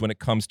news when it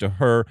comes to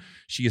her.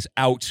 She is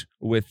out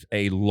with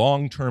a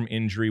long-term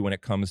injury when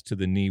it comes to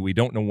the knee. We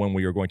don't know when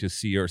we are going to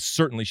see her.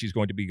 Certainly she's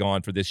going to be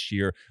gone for this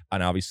year,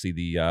 and obviously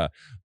the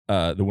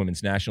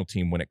women's national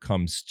team when it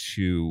comes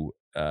to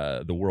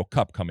the World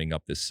Cup coming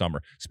up this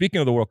summer. Speaking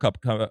of the World Cup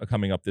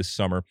coming up this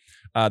summer,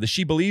 the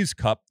She Believes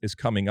Cup is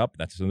coming up.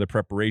 That's another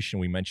preparation.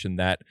 We mentioned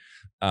that,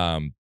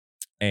 and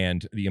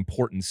the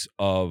importance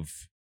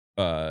of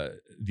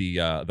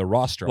the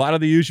roster. A lot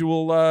of the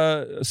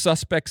usual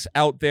suspects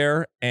out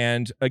there.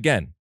 And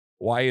again,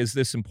 why is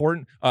this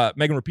important?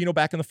 Megan Rapinoe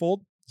back in the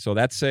fold. So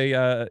that's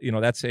a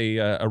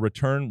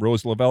return.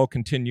 Rose Lavelle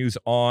continues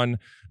on.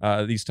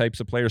 These types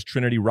of players,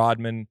 Trinity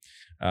Rodman,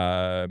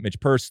 Midge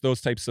Purse,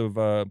 those types of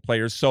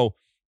players. So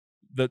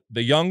the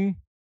young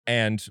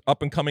and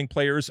up-and-coming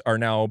players are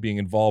now being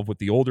involved with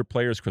the older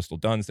players. Crystal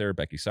Dunn's there,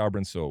 Becky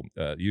Sauerbrunn, so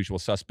the usual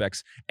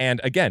suspects.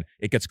 And again,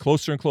 it gets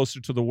closer and closer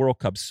to the World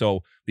Cup.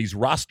 So these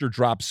roster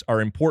drops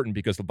are important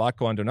because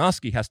Zlatko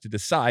Andonovski has to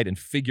decide and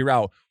figure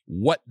out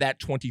what that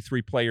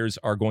 23 players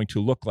are going to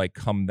look like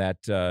come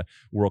that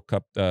World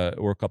Cup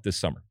this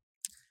summer.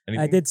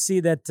 Anything? I did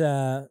see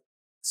that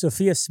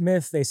Sophia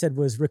Smith, they said,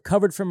 was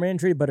recovered from her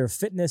injury, but her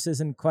fitness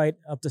isn't quite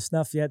up to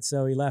snuff yet,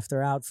 so he left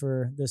her out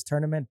for this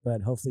tournament,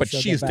 but hopefully But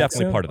she is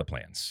definitely soon. part of the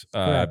plans,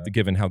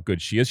 given how good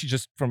she is. She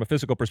just, from a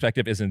physical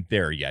perspective, isn't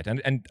there yet,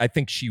 and I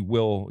think she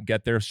will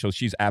get there, so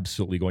she's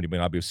absolutely going to be,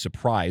 and I'll be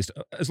surprised,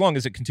 as long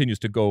as it continues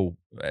to go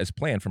as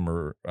planned from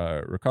her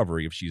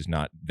recovery, if she's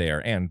not there,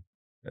 and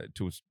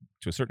to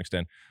a certain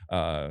extent,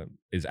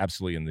 is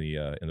absolutely in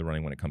the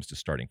running when it comes to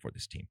starting for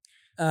this team.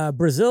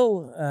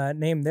 Brazil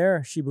named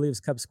their She Believes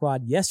Cup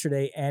squad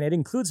yesterday, and it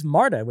includes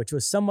Marta, which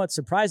was somewhat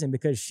surprising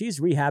because she's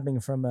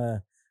rehabbing from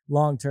a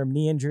long-term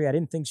knee injury. I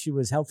didn't think she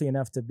was healthy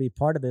enough to be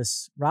part of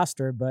this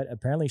roster, but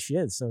apparently she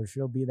is, so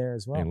she'll be there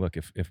as well. Hey, look,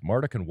 if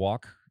Marta can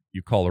walk,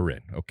 you call her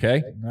in,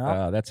 okay?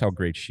 That's how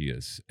great she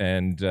is.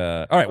 And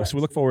all right, well, so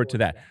we look forward to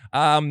that.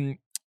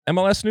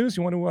 MLS news,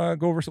 you want to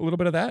go over a little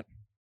bit of that?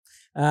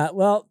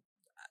 Well,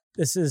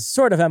 this is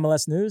sort of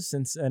MLS news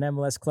since an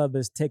MLS club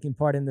is taking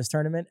part in this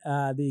tournament.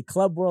 The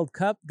Club World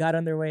Cup got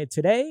underway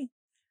today.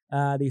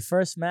 The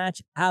first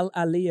match, Al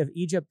Ahly of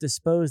Egypt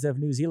disposed of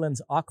New Zealand's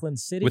Auckland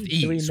City with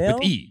ease. 3-0.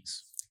 With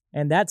ease.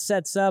 And that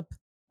sets up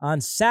on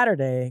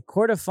Saturday,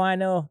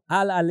 quarterfinal,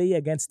 Al Ahly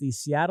against the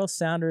Seattle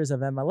Sounders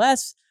of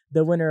MLS.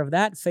 The winner of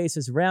that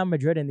faces Real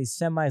Madrid in the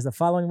semis the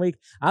following week.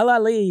 Al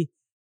Ahly,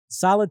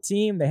 solid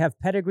team. They have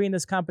pedigree in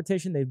this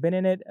competition. They've been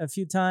in it a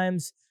few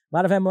times. A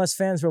lot of MLS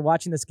fans were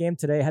watching this game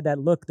today, had that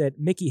look that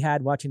Mickey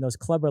had watching those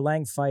Clubber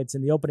Lang fights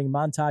in the opening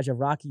montage of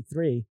Rocky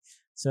III.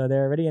 So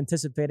they're already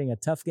anticipating a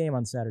tough game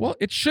on Saturday. Well,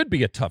 it should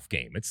be a tough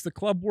game. It's the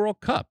Club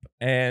World Cup.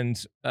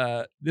 And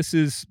this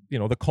is,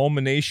 the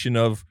culmination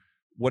of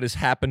what has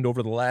happened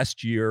over the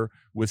last year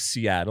with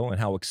Seattle and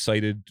how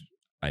excited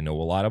I know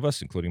a lot of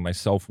us, including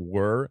myself,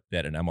 were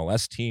that an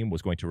MLS team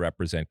was going to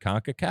represent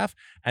CONCACAF.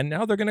 And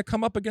now they're going to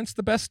come up against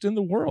the best in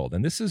the world.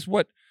 And this is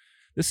what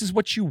This is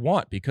what you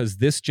want, because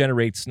this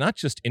generates not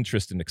just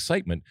interest and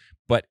excitement,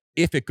 but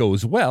if it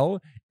goes well,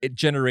 it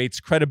generates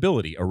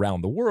credibility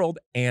around the world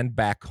and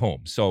back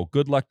home. So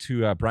good luck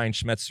to Brian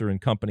Schmetzer and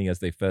company as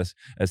they face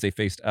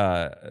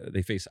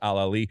Al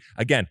Ali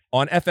again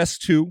on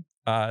FS2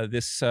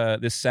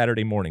 this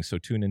Saturday morning. So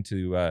tune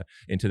into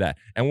that,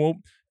 and we'll.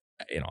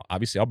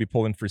 Obviously, I'll be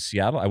pulling for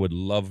Seattle. I would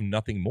love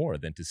nothing more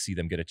than to see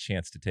them get a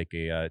chance to take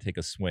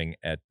a swing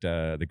at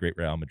the great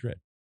Real Madrid.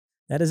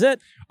 That is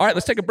it. All right,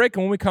 let's take a break,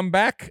 and when we come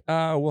back,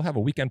 we'll have a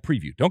weekend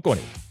preview. Don't go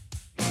anywhere.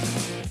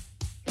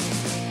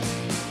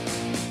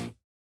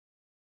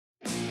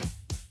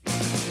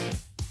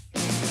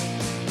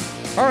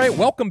 All right,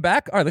 welcome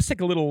back. All right, let's take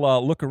a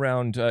little look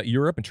around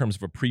Europe in terms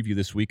of a preview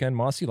this weekend.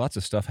 Mossy, lots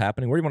of stuff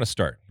happening. Where do you want to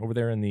start? Over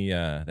there in the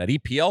that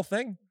EPL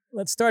thing?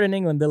 Let's start in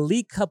England. The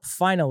League Cup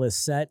final is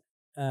set.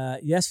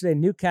 Yesterday,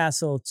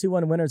 Newcastle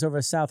 2-1 winners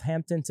over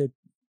Southampton to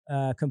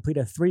complete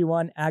a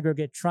 3-1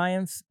 aggregate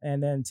triumph.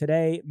 And then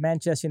today,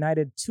 Manchester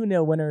United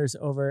 2-0 winners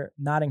over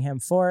Nottingham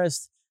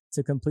Forest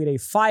to complete a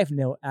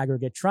 5-0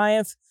 aggregate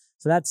triumph.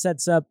 So that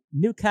sets up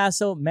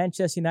Newcastle,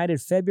 Manchester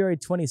United, February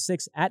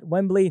 26th at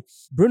Wembley.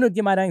 Bruno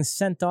Guimaraes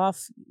sent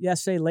off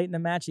yesterday late in the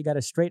match. He got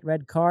a straight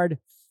red card.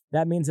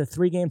 That means a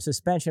 3-game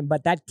suspension,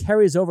 but that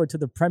carries over to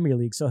the Premier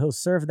League. So he'll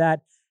serve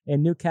that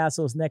in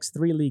Newcastle's next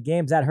 3 league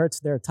games. That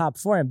hurts their top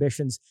 4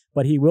 ambitions,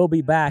 but he will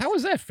be back. How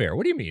is that fair?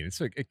 What do you mean?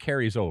 It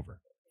carries over?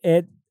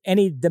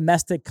 Any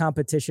domestic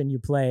competition you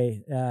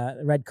play,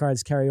 red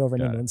cards carry over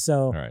in England.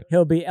 So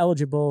he'll be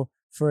eligible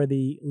for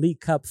the League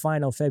Cup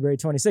final February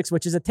 26th,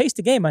 which is a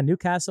tasty game on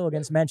Newcastle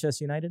against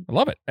Manchester United. I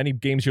love it. Any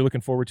games you're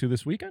looking forward to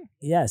this weekend?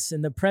 Yes,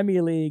 in the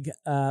Premier League,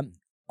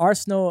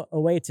 Arsenal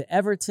away to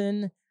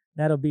Everton.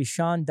 That'll be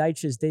Sean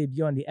Dyche's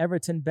debut on the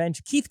Everton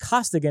bench. Keith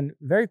Costigan,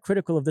 very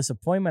critical of this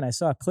appointment. I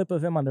saw a clip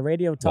of him on the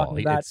radio talking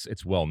about...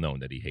 It's well known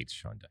that he hates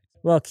Sean Dyche.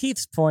 Well,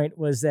 Keith's point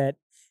was that,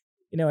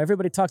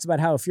 everybody talks about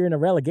how if you're in a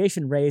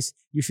relegation race,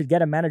 you should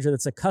get a manager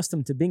that's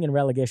accustomed to being in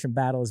relegation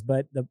battles.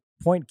 But the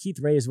point Keith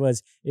raised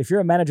was, if you're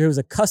a manager who's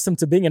accustomed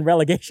to being in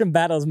relegation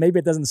battles, maybe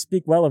it doesn't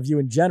speak well of you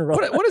in general.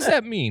 What does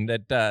that mean,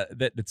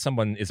 that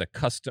someone is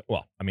accustomed?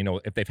 Well, I mean,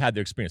 if they've had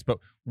their experience, but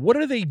what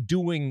are they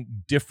doing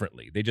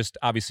differently? They just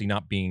obviously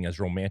not being as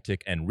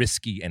romantic and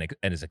risky and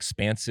as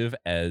expansive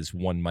as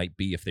one might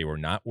be if they were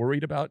not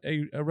worried about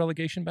a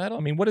relegation battle.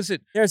 I mean, what is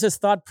it? There's this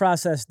thought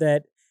process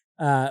that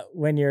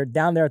when you're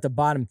down there at the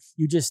bottom,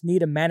 you just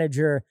need a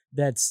manager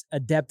that's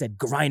adept at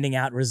grinding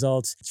out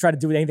results. Try to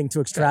do anything too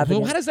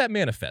extravagant. Well, how does that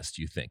manifest,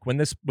 do you think? When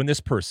this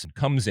person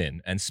comes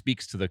in and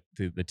speaks to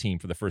the team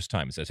for the first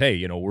time and says,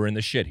 hey, we're in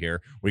the shit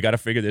here. We got to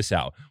figure this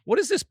out. What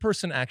is this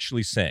person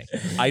actually saying?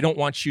 I don't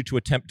want you to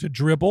attempt to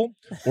dribble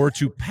or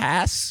to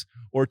pass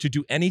or to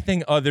do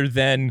anything other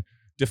than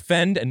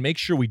defend and make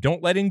sure we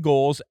don't let in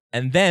goals.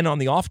 And then on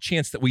the off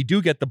chance that we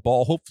do get the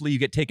ball, hopefully you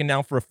get taken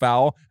down for a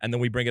foul and then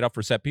we bring it up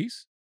for set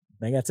piece.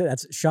 I think that's it.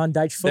 That's Sean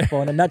Dyche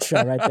football in a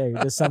nutshell right there. You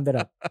just summed it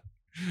up.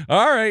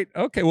 All right.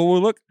 Okay.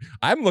 Well,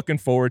 I'm looking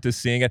forward to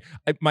seeing it.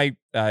 I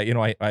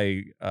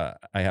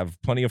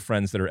have plenty of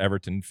friends that are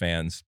Everton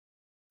fans,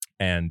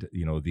 and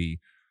the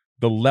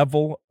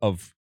level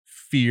of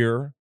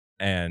fear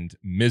and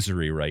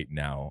misery right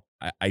now,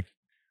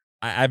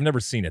 I've never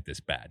seen it this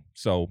bad.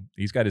 So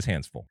he's got his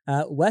hands full.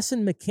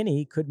 Wesson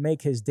McKennie could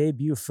make his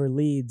debut for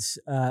Leeds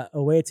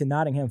away to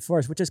Nottingham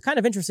Forest, which is kind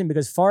of interesting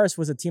because Forest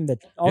was a team that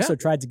also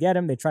tried to get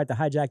him. They tried to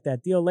hijack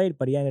that deal late,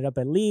 but he ended up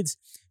at Leeds.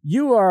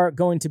 You are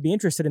going to be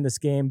interested in this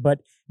game,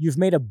 but you've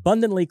made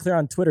abundantly clear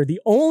on Twitter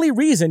the only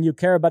reason you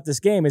care about this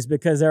game is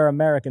because there are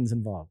Americans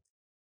involved.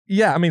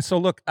 Yeah, I mean, so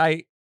look,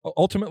 I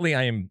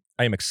am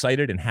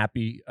excited and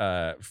happy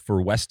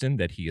for Weston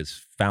that he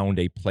has found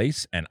a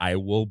place, and I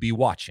will be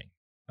watching.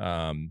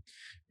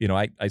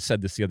 I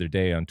said this the other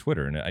day on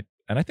Twitter, and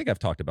I think I've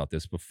talked about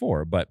this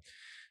before, but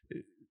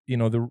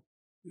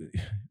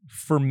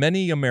for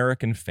many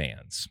American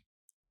fans,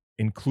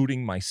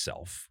 including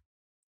myself,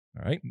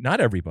 all right,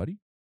 not everybody,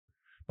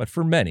 but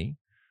for many,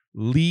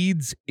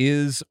 Leeds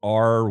is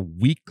our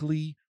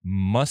weekly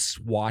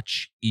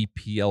must-watch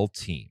EPL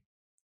team.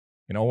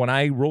 When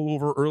I roll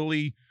over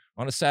early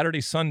on a Saturday,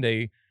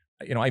 Sunday,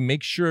 I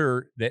make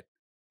sure that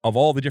of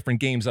all the different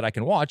games that I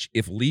can watch,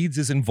 if Leeds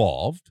is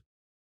involved,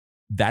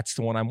 that's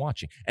the one I'm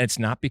watching. And it's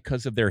not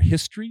because of their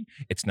history.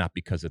 It's not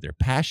because of their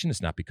passion.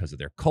 It's not because of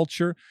their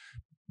culture,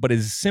 but it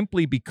is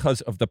simply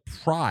because of the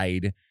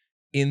pride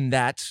in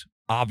that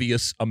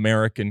obvious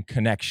American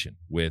connection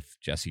with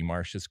Jesse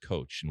Marsch as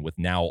coach and with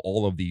now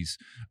all of these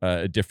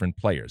different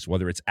players,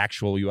 whether it's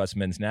actual U.S.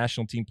 men's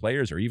national team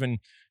players or even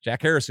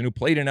Jack Harrison, who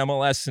played in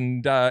MLS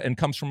and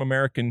comes from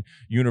American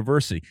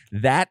University.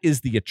 That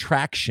is the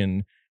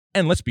attraction.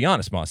 And let's be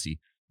honest, Mossy,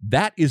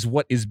 that is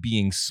what is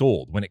being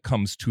sold when it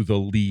comes to the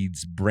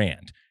Leeds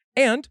brand.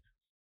 And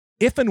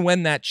if and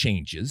when that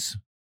changes,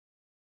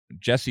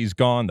 Jesse's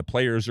gone, the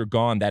players are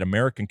gone, that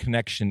American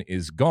connection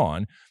is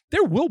gone,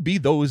 there will be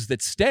those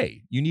that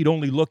stay. You need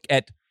only look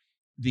at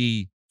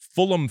the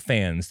Fulham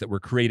fans that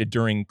were created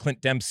during Clint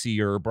Dempsey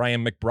or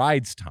Brian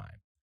McBride's time.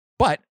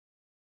 But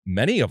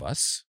many of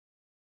us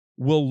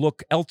will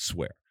look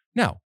elsewhere.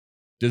 Now,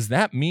 does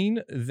that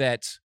mean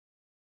that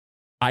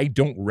I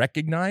don't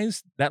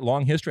recognize that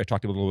long history? I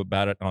talked a little bit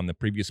about it on the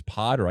previous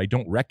pod, or I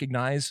don't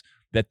recognize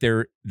that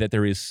there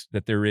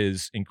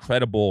is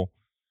incredible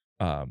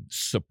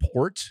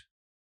support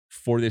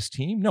for this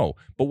team. No,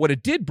 but what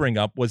it did bring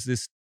up was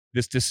this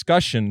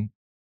discussion.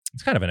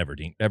 It's kind of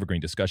an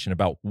evergreen discussion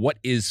about what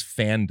is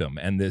fandom,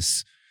 and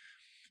this,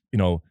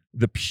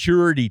 the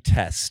purity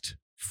test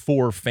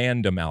for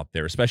fandom out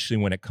there, especially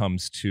when it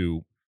comes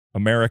to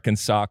American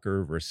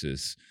soccer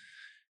versus,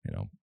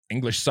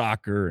 English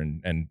soccer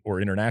and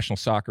or international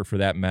soccer for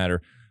that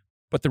matter.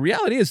 But the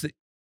reality is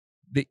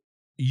that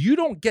you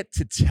don't get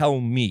to tell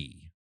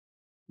me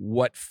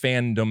what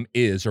fandom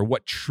is or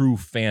what true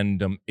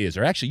fandom is,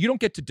 or actually you don't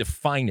get to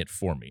define it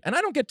for me, and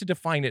I don't get to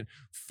define it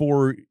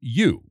for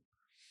you.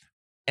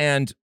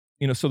 And,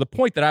 so the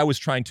point that I was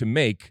trying to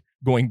make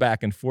going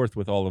back and forth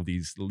with all of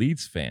these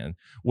Leeds fans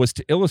was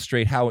to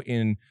illustrate how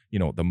in,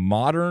 the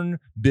modern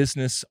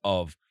business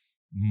of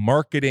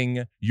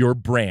marketing your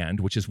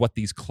brand, which is what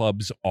these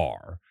clubs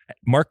are,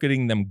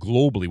 marketing them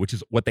globally, which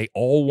is what they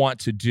all want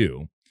to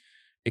do,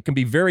 it can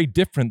be very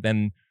different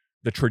than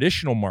the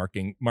traditional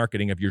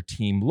marketing of your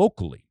team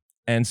locally.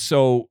 And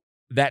so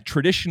that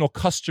traditional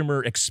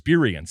customer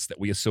experience that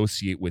we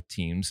associate with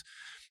teams,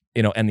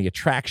 and the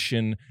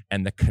attraction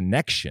and the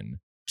connection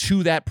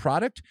to that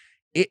product,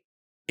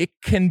 it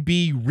can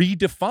be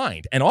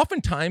redefined. And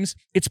oftentimes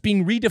it's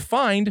being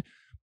redefined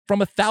from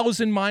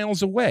 1,000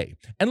 miles away.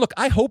 And look,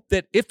 I hope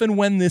that if and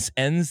when this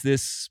ends,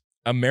 this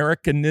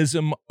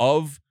Americanism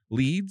of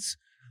Leeds,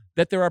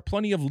 that there are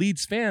plenty of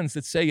Leeds fans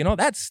that say,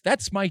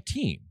 that's my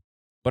team.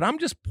 But I'm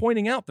just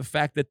pointing out the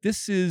fact that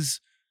this is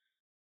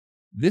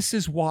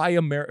why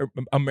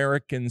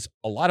Americans,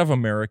 a lot of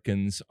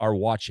Americans are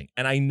watching.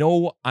 And I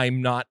know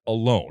I'm not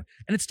alone.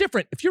 And it's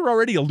different. If you're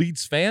already a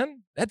Leeds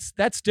fan,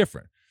 that's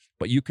different.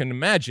 But you can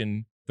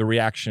imagine the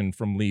reaction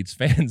from Leeds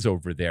fans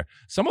over there.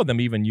 Some of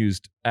them even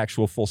used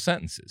actual full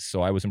sentences.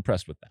 So I was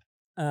impressed with that.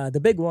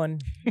 The big one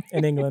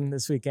in England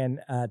this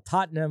weekend,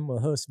 Tottenham will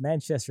host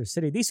Manchester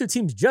City. These two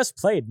teams just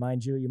played,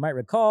 mind you. You might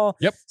recall.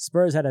 Yep.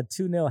 Spurs had a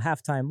 2-0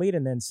 halftime lead,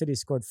 and then City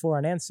scored 4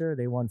 unanswered.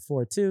 They won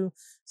 4-2.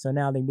 So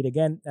now they meet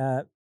again.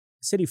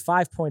 City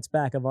 5 points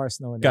back of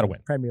Arsenal in the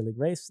Premier League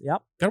race.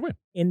 Yep. Gotta win.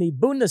 In the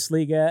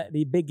Bundesliga,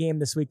 the big game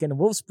this weekend,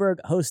 Wolfsburg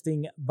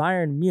hosting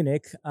Bayern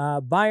Munich.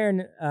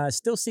 Bayern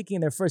still seeking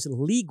their first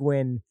league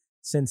win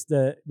since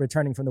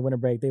returning from the winter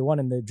break. They won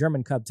in the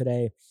German Cup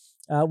today.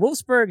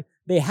 Wolfsburg,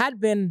 they had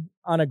been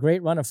on a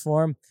great run of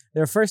form.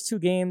 Their first 2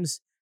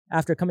 games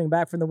after coming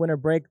back from the winter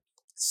break,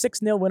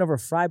 6-0 win over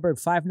Freiburg,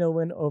 5-0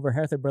 win over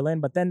Hertha Berlin,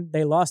 but then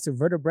they lost to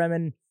Werder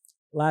Bremen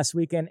last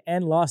weekend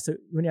and lost to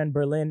Union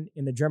Berlin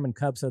in the German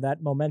Cup, so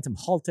that momentum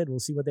halted. We'll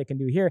see what they can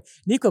do here.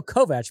 Niko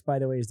Kovac, by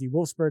the way, is the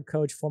Wolfsburg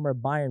coach, former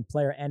Bayern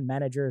player and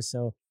manager,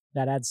 so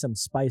that adds some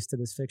spice to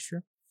this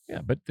fixture.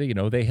 Yeah, but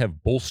they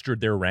have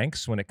bolstered their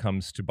ranks when it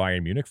comes to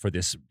Bayern Munich for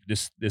this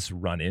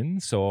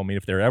run-in. So, I mean,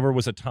 if there ever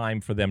was a time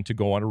for them to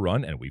go on a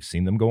run, and we've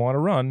seen them go on a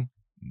run,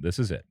 this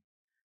is it.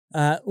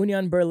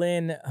 Union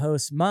Berlin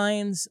hosts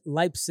Mainz,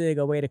 Leipzig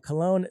away to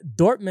Cologne,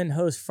 Dortmund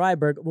hosts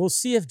Freiburg. We'll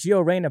see if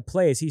Gio Reyna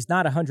plays. He's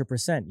not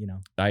 100%,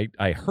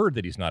 I heard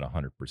that he's not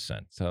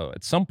 100%. So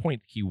at some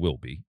point he will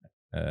be,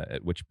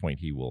 at which point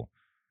he will,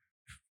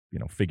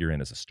 figure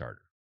in as a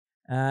starter.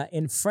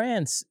 In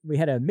France, we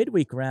had a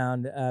midweek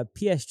round.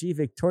 PSG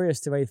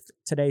victorious today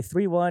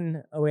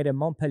 3-1 away to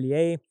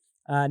Montpellier.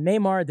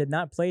 Neymar did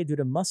not play due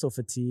to muscle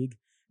fatigue.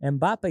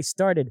 Mbappe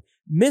started,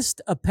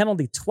 missed a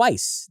penalty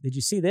twice. Did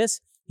you see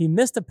this? He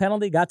missed a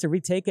penalty, got to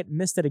retake it,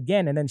 missed it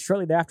again, and then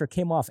shortly thereafter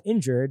came off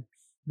injured.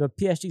 But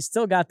PSG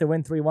still got the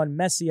win 3-1.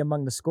 Messi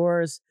among the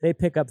scorers. They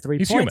pick up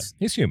 3 points.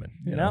 He's human.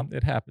 You know,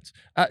 it happens.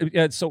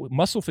 So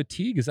muscle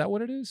fatigue, is that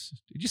what it is?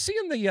 Did you see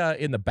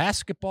in the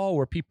basketball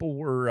where people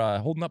were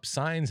holding up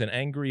signs and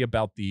angry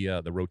about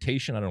the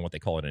rotation? I don't know what they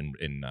call it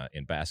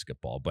in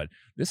basketball, but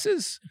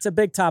it's a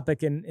big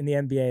topic in the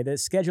NBA. The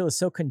schedule is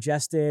so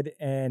congested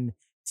and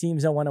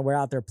teams don't want to wear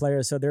out their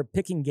players, so they're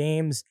picking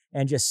games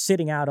and just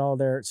sitting out all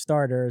their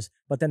starters.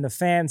 But then the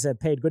fans that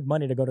paid good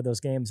money to go to those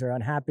games are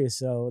unhappy,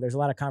 so there's a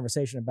lot of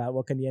conversation about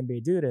what can the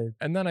NBA do to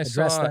And then I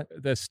saw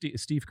the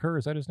Steve Kerr,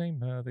 is that his name?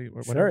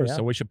 Whatever. Sure, yeah.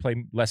 So we should play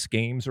less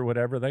games or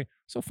whatever.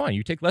 So fine,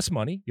 you take less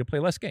money, you'll play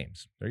less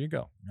games. There you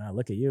go.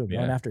 Look at you,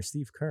 going after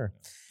Steve Kerr.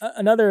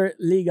 Another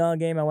Ligue 1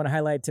 game I want to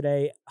highlight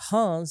today.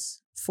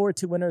 Reims,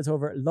 4-2 winners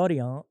over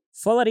Lorient.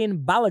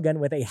 Folarin Balogun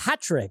with a hat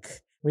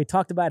trick. We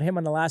talked about him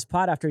on the last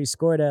pod after he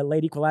scored a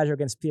late equalizer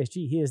against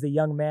PSG. He is the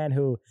young man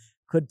who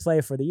could play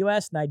for the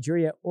U.S.,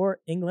 Nigeria, or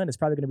England. It's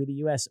probably going to be the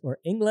U.S. or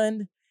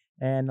England.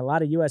 And a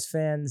lot of U.S.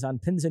 fans on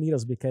pins and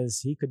needles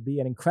because he could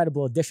be an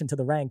incredible addition to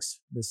the ranks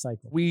this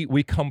cycle.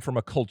 We come from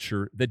a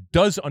culture that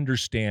does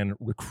understand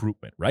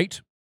recruitment,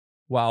 right?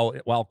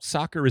 While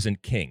soccer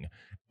isn't king,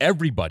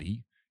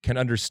 everybody can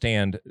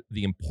understand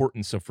the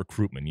importance of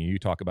recruitment. You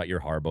talk about your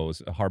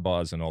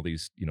Harbaughs and all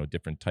these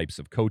different types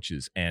of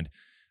coaches, and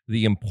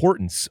the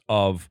importance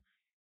of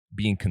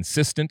being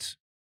consistent,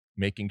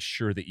 making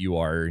sure that you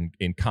are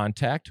in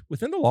contact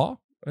within the law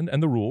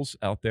and the rules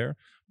out there.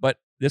 But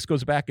this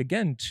goes back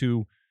again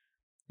to,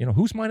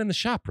 who's minding the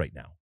shop right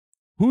now?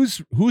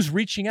 Who's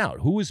reaching out?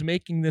 Who is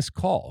making this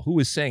call? Who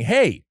is saying,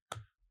 hey,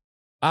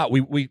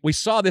 we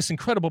saw this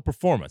incredible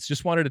performance.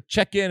 Just wanted to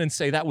check in and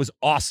say that was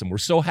awesome. We're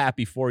so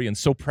happy for you and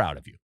so proud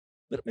of you.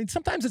 I mean,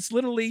 sometimes it's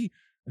literally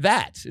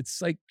that.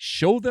 It's like,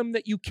 show them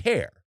that you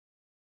care.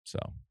 So,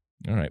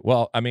 all right.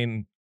 Well, I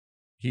mean,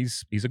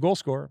 he's a goal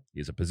scorer. He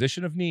has a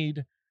position of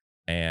need,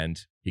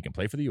 and he can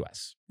play for the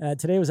U.S.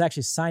 Today was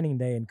actually signing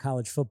day in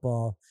college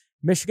football.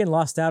 Michigan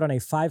lost out on a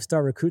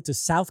 5-star recruit to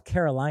South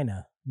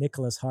Carolina,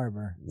 Nicholas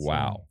Harbor.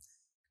 Wow.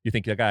 You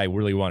think that guy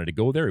really wanted to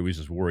go there, or he was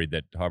just worried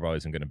that Harbor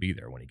isn't going to be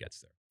there when he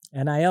gets there?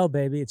 NIL,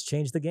 baby. It's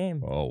changed the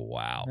game. Oh,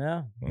 wow.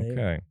 Yeah.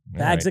 Okay.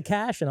 Bags of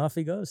cash, and off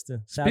he goes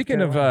to South Speaking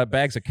Carolina. of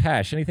bags of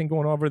cash, anything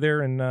going over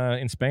there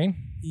in Spain?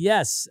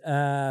 Yes.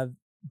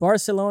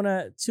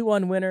 Barcelona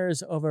 2-1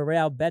 winners over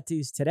Real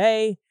Betis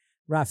today.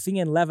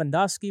 Rafinha and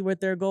Lewandowski with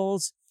their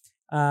goals.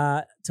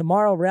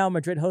 Tomorrow, Real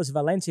Madrid hosts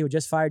Valencia, who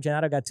just fired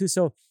Gennaro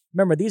Gattuso.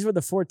 Remember, these were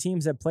the 4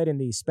 teams that played in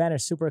the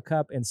Spanish Super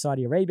Cup in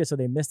Saudi Arabia, so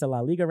they missed the La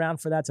Liga round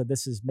for that, so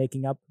this is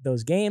making up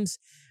those games.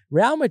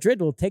 Real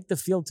Madrid will take the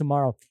field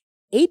tomorrow,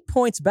 8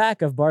 points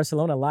back of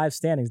Barcelona live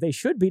standings. They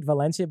should beat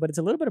Valencia, but it's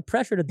a little bit of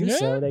pressure to do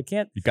so. They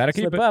can't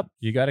slip up.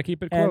 You got to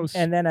keep it close.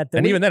 And then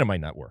even then, it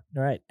might not work.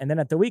 All right. And then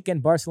at the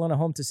weekend, Barcelona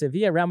home to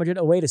Sevilla, Real Madrid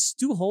away to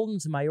Stu Holden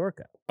to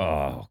Mallorca.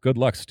 Oh, good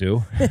luck,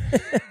 Stu.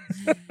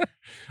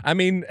 I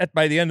mean,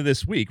 by the end of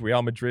this week,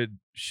 Real Madrid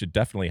should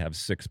definitely have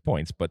 6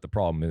 points, but the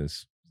problem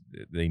is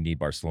they need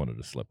Barcelona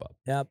to slip up.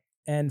 Yep.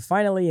 And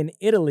finally, in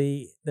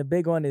Italy, the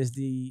big one is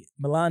the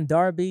Milan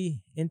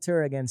derby,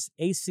 Inter against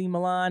AC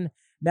Milan.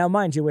 Now,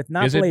 mind you, with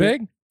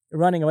Napoli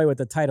running away with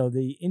the title,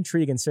 the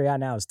intrigue in Serie A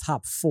now is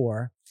top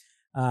 4.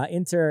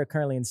 Inter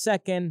currently in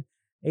second.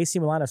 AC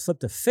Milan has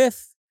flipped to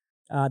 5th.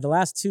 The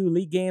last 2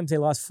 league games, they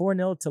lost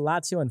 4-0 to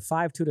Lazio and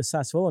 5-2 to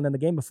Sassuolo. And then the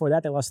game before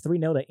that, they lost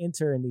 3-0 to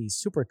Inter in the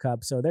Super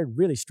Cup. So they're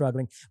really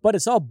struggling. But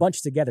it's all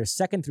bunched together.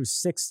 2nd through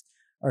 6th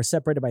are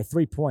separated by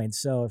 3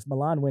 points. So if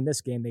Milan win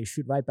this game, they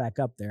shoot right back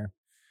up there.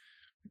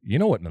 You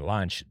know what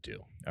Milan should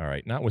do? All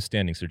right,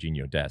 notwithstanding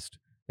Serginho Dest,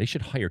 they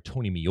should hire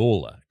Tony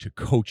Meola to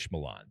coach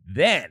Milan.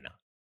 Then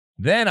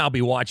I'll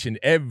be watching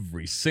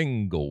every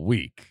single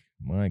week.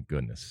 My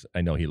goodness,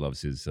 I know he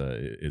loves his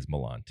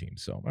Milan team.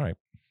 So, all right.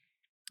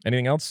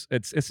 Anything else?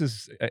 This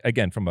is,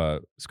 again, from a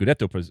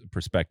Scudetto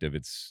perspective,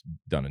 it's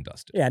done and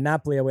dusted. Yeah,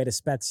 Napoli away to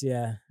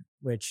Spezia,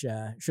 which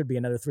should be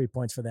another 3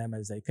 points for them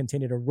as they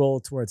continue to roll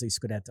towards a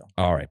Scudetto.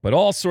 All right, but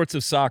all sorts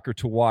of soccer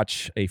to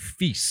watch, a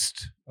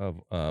feast of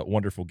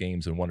wonderful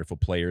games and wonderful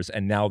players.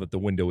 And now that the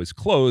window is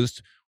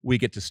closed, we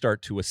get to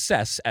start to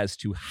assess as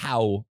to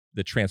how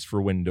the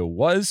transfer window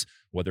was,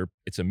 whether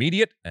it's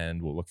immediate,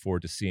 and we'll look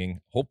forward to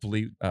seeing,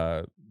 hopefully,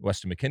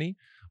 Weston McKennie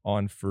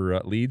on for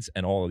Leeds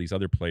and all of these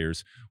other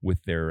players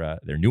with their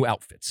new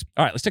outfits.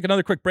 All right, let's take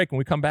another quick break. When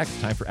we come back,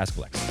 it's time for Ask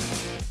Alexa.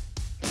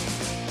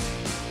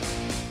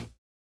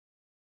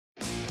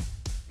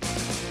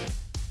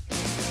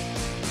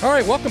 All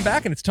right, welcome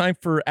back, and it's time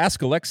for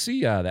Ask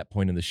Alexi, that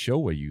point in the show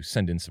where you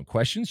send in some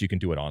questions. You can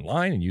do it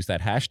online and use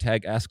that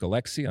hashtag Ask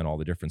Alexi on all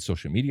the different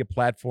social media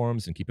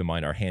platforms. And keep in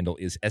mind, our handle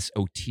is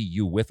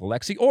SOTU with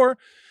Alexi, or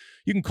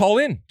you can call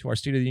in to our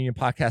State of the Union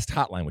podcast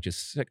hotline, which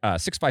is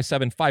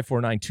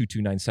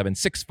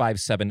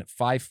 657-549-2297,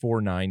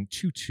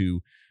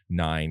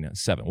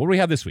 657-549-2297. What do we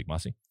have this week,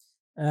 Mossy?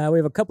 We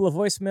have a couple of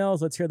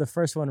voicemails. Let's hear the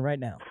first one right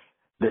now.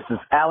 This is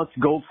Alex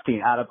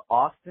Goldstein out of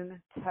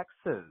Austin,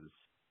 Texas.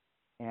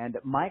 And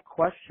my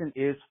question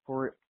is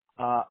for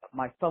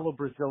my fellow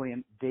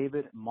Brazilian,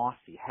 David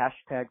Mossi,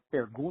 hashtag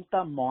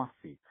Pergunta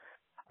Mossi.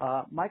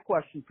 My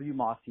question for you,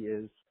 Mossi,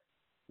 is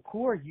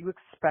who are you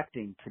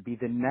expecting to be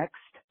the next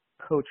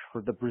coach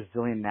for the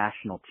Brazilian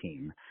national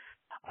team?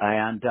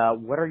 And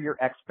what are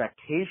your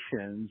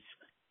expectations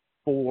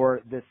for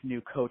this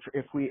new coach,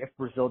 if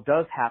Brazil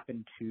does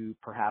happen to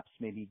perhaps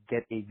maybe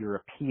get a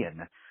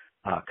European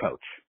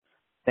coach?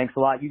 Thanks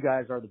a lot. You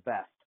guys are the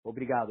best.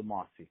 Obrigado,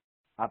 Mossi.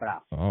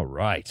 Abraço. All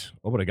right.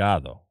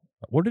 Obrigado.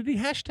 What did he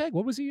hashtag?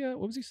 What was he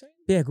saying?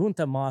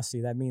 Pergunta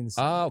Mossi. That means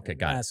okay,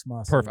 got ask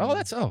Mossi.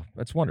 Perfect.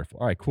 That's wonderful.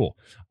 All right, cool.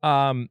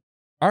 All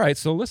right,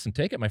 so listen,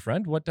 take it, my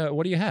friend. What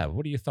do you have?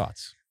 What are your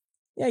thoughts?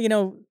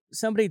 Yeah,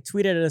 somebody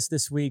tweeted at us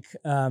this week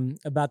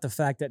about the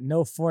fact that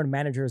no foreign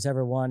manager has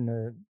ever won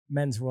a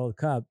Men's World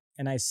Cup.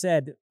 And I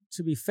said,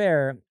 to be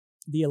fair,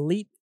 the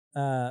elite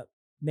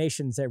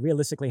nations that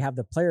realistically have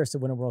the players to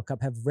win a World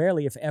Cup have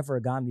rarely, if ever,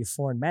 gone the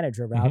foreign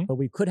manager route. Mm-hmm. But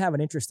we could have an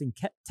interesting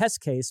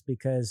test case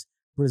because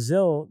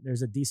Brazil,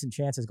 there's a decent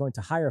chance, is going to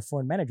hire a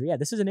foreign manager. Yeah,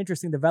 this is an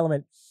interesting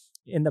development.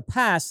 In the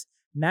past,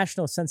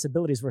 national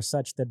sensibilities were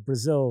such that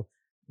Brazil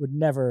would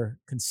never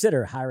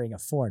consider hiring a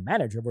foreign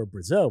manager. We're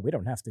Brazil. We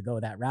don't have to go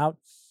that route.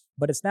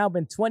 But it's now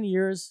been 20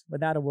 years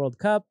without a World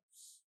Cup.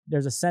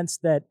 There's a sense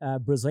that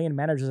Brazilian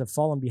managers have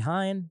fallen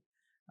behind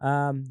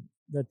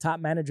the top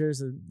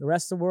managers of the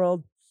rest of the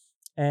world.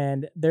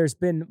 And there's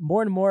been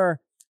more and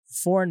more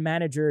foreign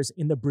managers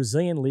in the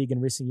Brazilian league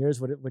in recent years,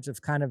 which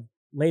have kind of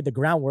laid the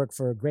groundwork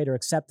for greater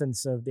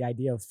acceptance of the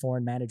idea of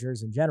foreign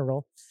managers in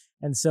general.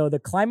 And so the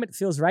climate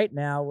feels right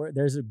now where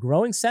there's a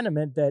growing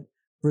sentiment that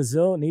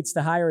Brazil needs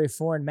to hire a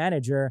foreign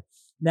manager.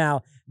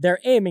 Now, they're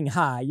aiming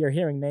high. You're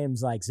hearing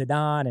names like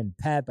Zidane and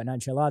Pep and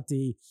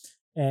Ancelotti,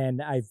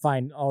 and I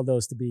find all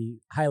those to be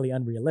highly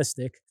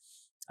unrealistic.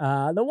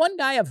 The one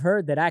guy I've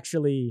heard that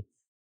actually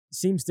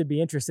seems to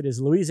be interested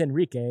is Luis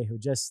Enrique, who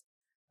just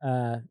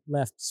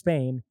left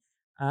Spain.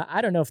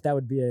 I don't know if that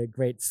would be a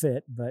great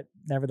fit, but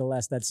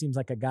nevertheless, that seems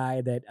like a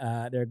guy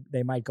that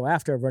they might go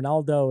after.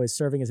 Ronaldo is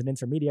serving as an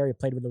intermediary,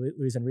 played with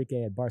Luis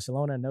Enrique at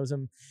Barcelona, knows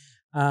him.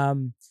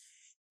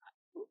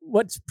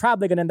 What's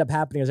probably going to end up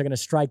happening is they're going to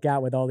strike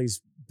out with all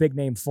these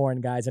big-name foreign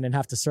guys and then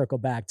have to circle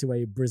back to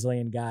a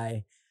Brazilian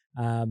guy.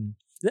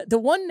 The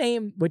one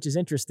name which is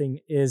interesting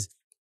is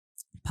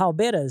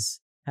Palmeiras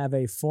have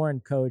a foreign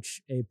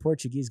coach, a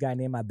Portuguese guy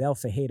named Abel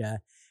Ferreira.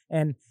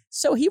 And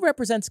so he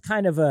represents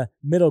kind of a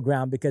middle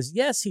ground because,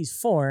 yes, he's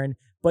foreign,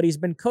 but he's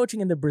been coaching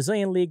in the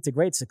Brazilian league to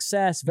great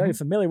success, very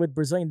familiar with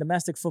Brazilian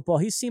domestic football.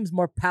 He seems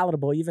more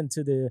palatable even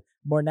to the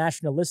more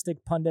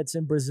nationalistic pundits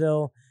in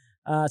Brazil.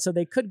 So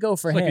they could go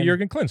for him. Like a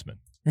Jurgen Klinsmann.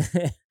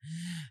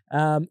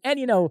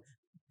 And,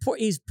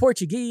 he's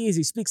Portuguese.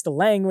 He speaks the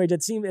language.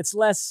 It's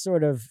less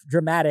sort of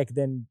dramatic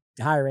than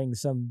hiring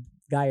some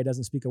guy who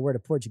doesn't speak a word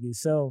of Portuguese.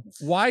 So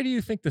why do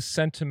you think the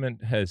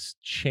sentiment has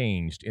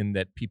changed in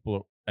that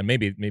people, and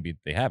maybe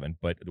they haven't,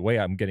 but the way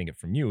I'm getting it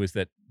from you is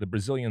that the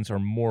Brazilians are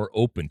more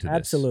open to this.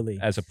 Absolutely.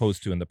 As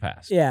opposed to in the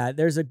past? Yeah,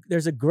 there's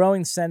a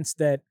growing sense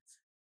that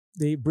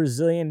the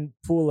Brazilian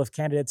pool of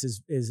candidates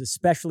is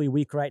especially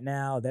weak right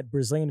now, that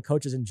Brazilian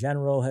coaches in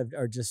general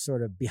are just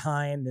sort of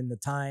behind in the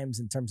times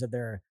in terms of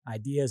their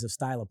ideas of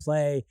style of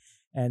play.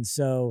 And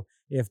so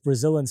if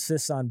Brazil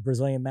insists on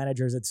Brazilian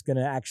managers, it's going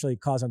to actually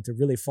cause them to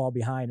really fall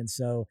behind. And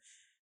so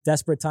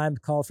desperate times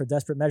call for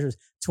desperate measures.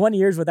 20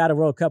 years without a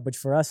World Cup, which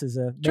for us is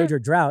a major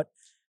drought.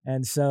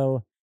 And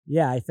so,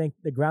 yeah, I think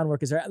the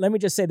groundwork is there. Let me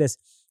just say this.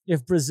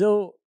 If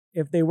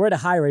they were to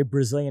hire a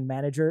Brazilian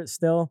manager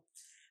still,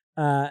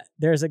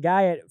 there's a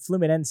guy at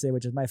Fluminense,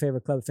 which is my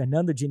favorite club,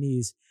 Fernando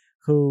Diniz,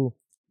 who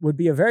would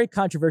be a very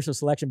controversial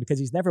selection because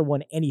he's never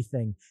won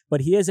anything,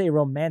 but he is a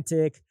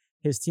romantic.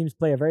 His teams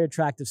play a very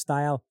attractive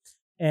style.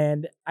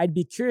 And I'd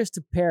be curious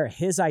to pair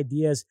his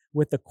ideas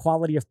with the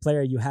quality of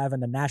player you have in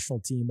the national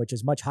team, which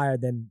is much higher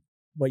than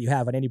what you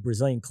have at any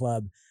Brazilian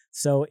club.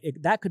 So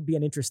that could be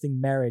an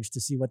interesting marriage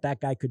to see what that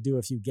guy could do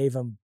if you gave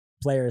him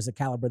players the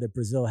caliber that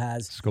Brazil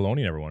has.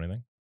 Scaloni never won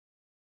anything.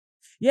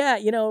 Yeah,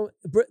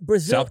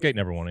 Brazil. Southgate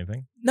never won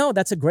anything. No,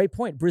 that's a great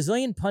point.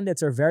 Brazilian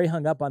pundits are very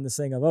hung up on this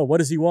thing of, what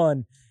has he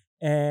won?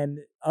 And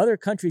other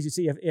countries, you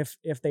see,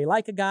 if they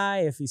like a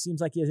guy, if he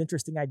seems like he has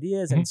interesting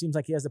ideas and seems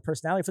like he has the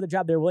personality for the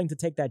job, they're willing to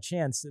take that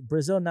chance.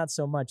 Brazil, not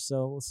so much.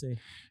 So we'll see.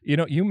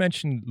 You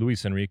mentioned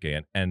Luis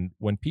Enrique, and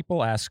when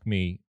people ask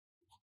me,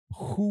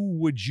 who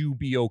would you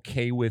be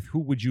okay with? Who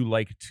would you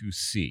like to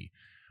see?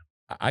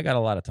 I got a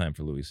lot of time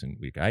for Luis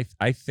Enrique.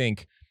 I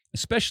think,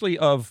 especially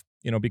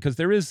because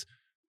there is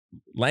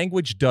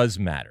language does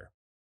matter,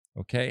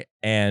 okay?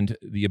 And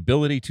the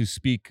ability to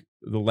speak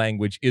the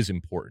language is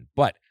important.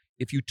 But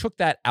if you took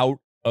that out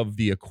of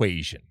the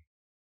equation,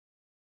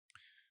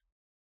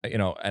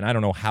 and I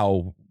don't know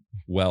how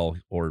well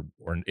or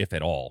if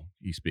at all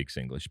he speaks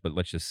English, but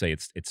let's just say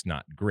it's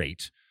not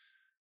great.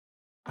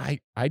 I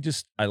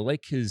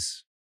like his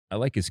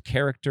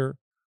character.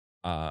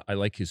 I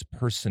like his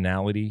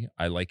personality.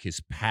 I like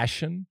his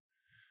passion.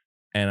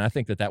 And I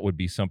think that would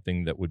be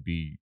something that would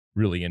be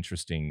really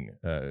interesting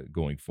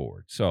going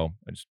forward. So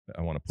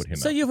I want to put him out.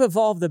 So you've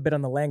evolved a bit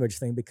on the language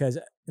thing, because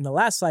in the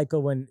last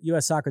cycle when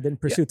U.S. Soccer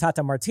didn't pursue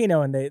Tata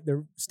Martino and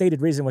the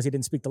stated reason was he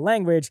didn't speak the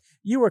language,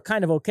 you were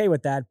kind of okay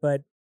with that,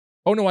 but...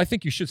 Oh, no, I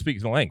think you should speak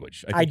the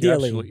language. I think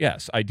ideally.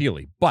 Yes,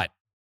 ideally. But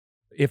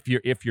if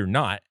you're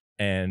not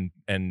and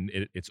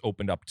it's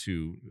opened up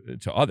to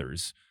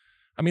others,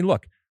 I mean,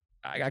 look,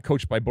 I got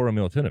coached by Bora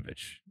Milutinovic.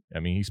 I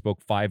mean, he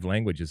spoke 5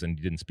 languages and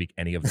he didn't speak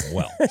any of them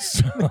well.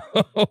 So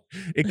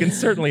it can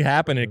certainly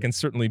happen. And it can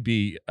certainly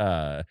be,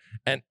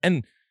 and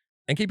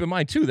keep in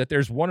mind too that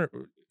there's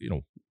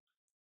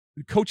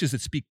coaches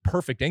that speak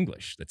perfect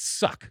English that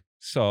suck.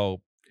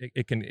 So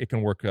it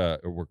can work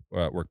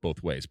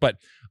both ways. But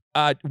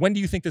when do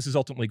you think this is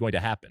ultimately going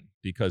to happen?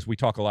 Because we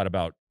talk a lot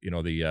about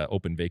the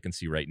open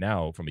vacancy right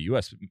now from a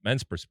U.S.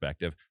 men's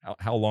perspective.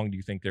 How long do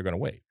you think they're going to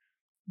wait?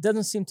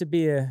 Doesn't seem to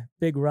be a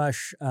big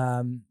rush.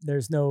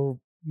 There's no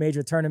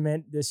major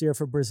tournament this year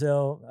for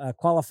Brazil.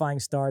 Qualifying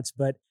starts,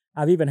 but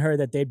I've even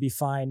heard that they'd be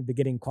fine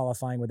beginning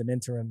qualifying with an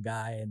interim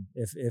guy. And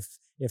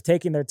if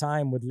taking their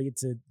time would lead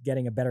to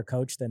getting a better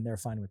coach, then they're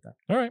fine with that.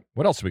 All right.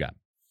 What else do we got?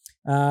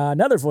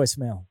 Another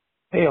voicemail.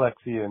 Hey,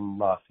 Alexi and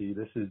Mossy.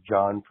 This is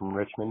John from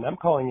Richmond. I'm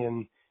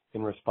calling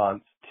in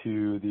response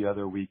to the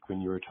other week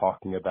when you were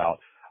talking about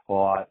a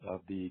lot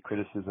of the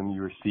criticism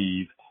you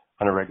receive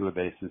on a regular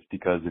basis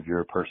because of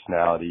your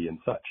personality and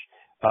such.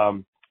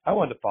 I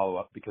wanted to follow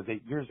up because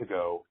 8 years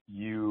ago,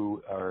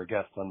 you are a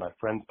guest on my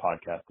friend's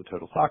podcast, The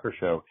Total Soccer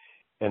Show,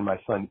 and my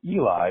son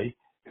Eli,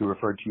 who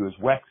referred to you as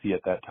Wexy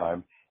at that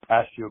time,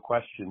 asked you a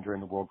question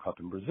during the World Cup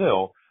in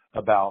Brazil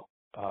about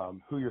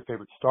who your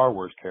favorite Star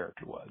Wars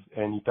character was.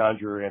 And you found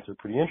your answer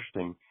pretty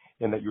interesting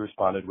in that you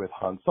responded with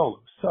Han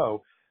Solo.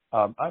 So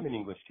I'm an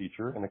English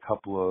teacher, and a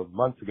couple of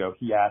months ago,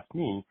 he asked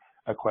me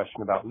a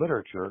question about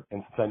literature.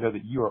 And since I know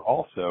that you are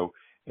also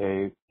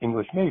a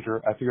English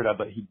major, I figured I'd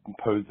let him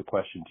pose the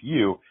question to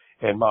you.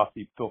 And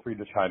Mossy, feel free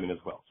to chime in as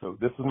well. So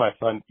this is my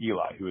son,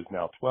 Eli, who is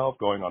now 12,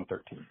 going on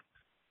 13.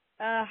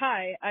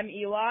 Hi, I'm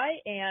Eli,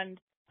 and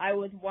I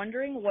was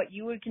wondering what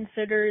you would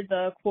consider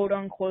the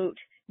quote-unquote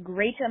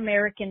great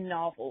American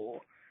novel.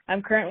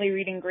 I'm currently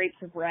reading Grapes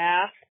of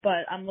Wrath,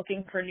 but I'm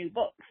looking for a new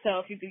book. So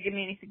if you could give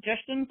me any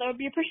suggestions, that would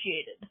be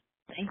appreciated.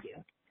 Thank you.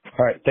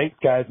 All right. Thanks,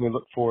 guys. We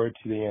look forward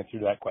to the answer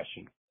to that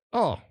question.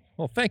 Oh,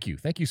 well, thank you.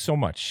 Thank you so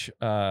much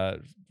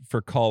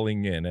for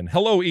calling in. And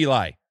hello,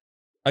 Eli.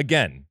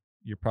 Again,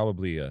 you're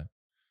probably a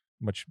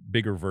much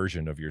bigger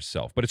version of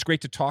yourself, but it's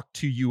great to talk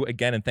to you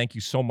again. And thank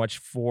you so much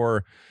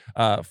for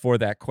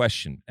that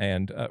question,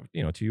 and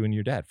to you and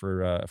your dad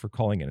for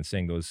calling in and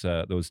saying those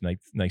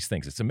nice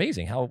things. It's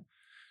amazing how it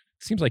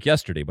seems like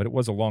yesterday, but it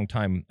was a long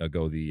time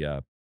ago.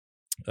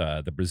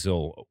 The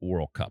Brazil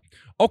World Cup.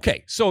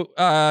 Okay, so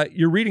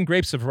you're reading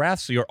Grapes of Wrath,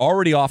 so you're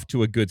already off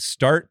to a good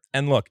start.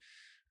 And look,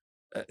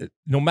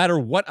 no matter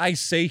what I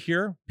say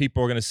here,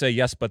 people are going to say,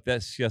 yes, but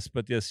this, yes,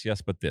 but this,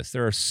 yes, but this.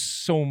 There are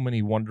so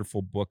many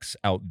wonderful books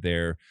out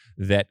there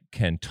that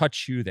can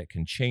touch you, that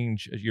can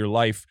change your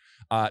life.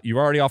 You're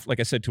already off,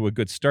 like I said, to a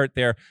good start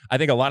there. I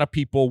think a lot of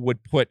people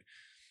would put,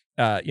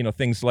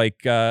 things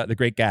like The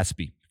Great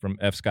Gatsby from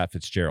F. Scott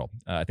Fitzgerald.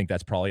 I think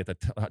that's probably at the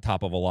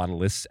top of a lot of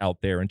lists out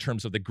there in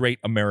terms of the great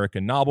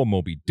American novel,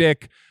 Moby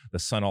Dick, The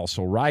Sun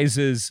Also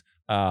Rises,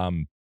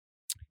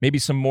 maybe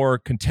some more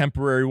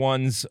contemporary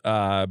ones,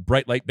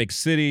 Bright Light, Big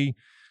City,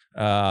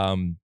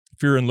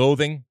 Fear and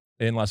Loathing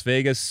in Las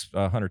Vegas,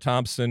 Hunter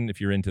Thompson, if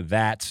you're into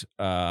that.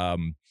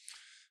 On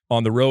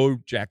the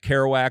Road, Jack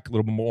Kerouac, a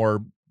little bit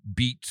more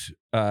beat,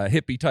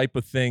 hippie type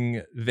of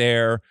thing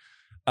there.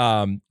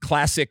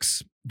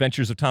 Classics,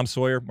 Adventures of Tom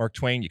Sawyer, Mark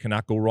Twain, you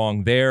cannot go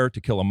wrong there.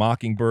 To Kill a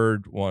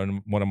Mockingbird,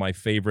 one of my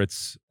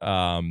favorites.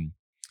 But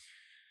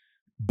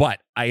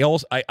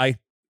I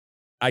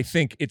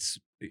think it's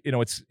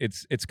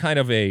kind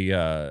of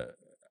a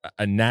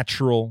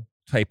natural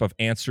type of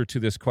answer to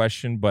this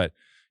question. But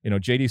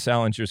J.D.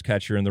 Salinger's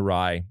Catcher in the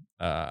Rye,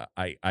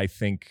 I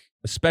think,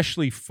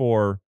 especially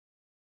for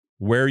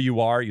where you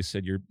are, you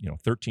said you're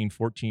 13,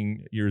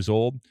 14 years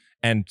old,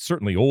 and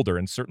certainly older,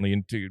 and certainly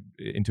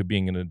into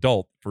being an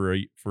adult for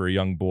a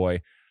young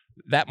boy,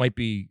 that might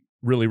be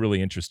really,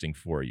 really interesting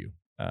for you,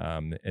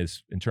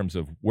 as in terms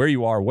of where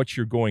you are, what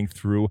you're going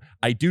through.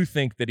 I do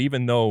think that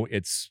even though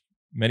it's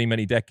many,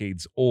 many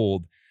decades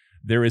old,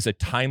 there is a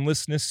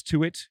timelessness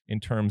to it in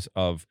terms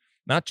of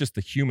not just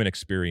the human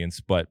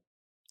experience, but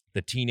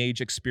the teenage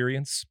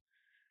experience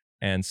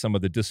and some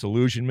of the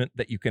disillusionment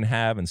that you can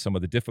have and some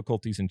of the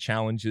difficulties and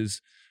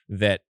challenges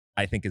that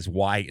I think is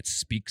why it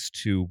speaks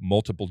to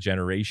multiple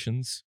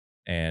generations,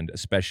 and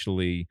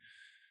especially,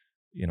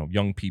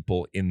 young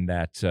people in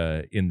that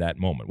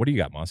moment. What do you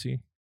got,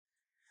 Mossy?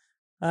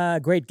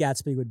 Great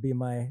Gatsby would be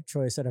my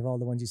choice out of all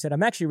the ones you said.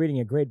 I'm actually reading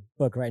a great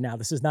book right now.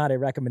 This is not a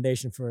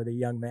recommendation for the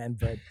young man,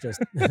 but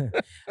just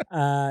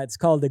it's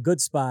called The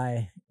Good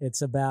Spy.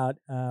 It's about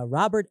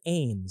Robert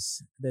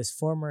Ames, this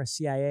former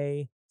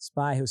CIA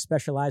spy who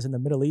specialized in the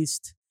Middle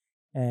East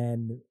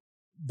and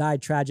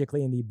died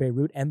tragically in the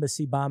Beirut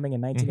embassy bombing in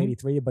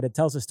 1983. But it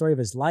tells the story of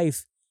his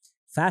life.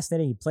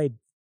 Fascinating. He played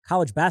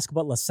college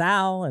basketball at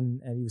LaSalle,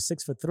 and he was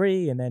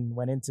 6'3", and then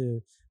went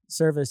into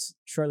service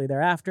shortly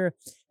thereafter.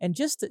 And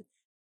just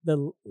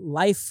the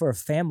life for a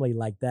family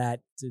like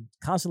that, to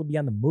constantly be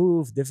on the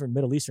move, different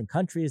Middle Eastern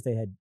countries. They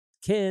had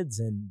kids,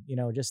 and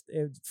just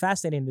it's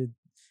fascinating to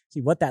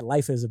see what that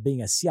life is of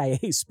being a CIA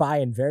spy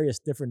in various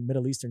different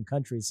Middle Eastern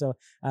countries. So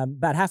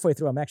about halfway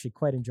through, I'm actually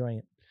quite enjoying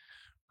it.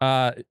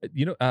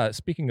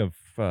 Speaking of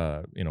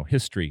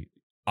history,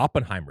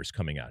 Oppenheimer's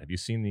coming out. Have you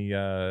seen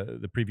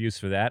the previews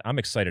for that? I'm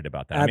excited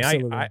about that.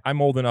 Absolutely. I mean,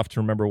 I'm old enough to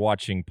remember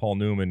watching Paul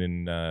Newman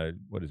in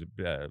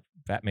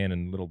Fat Man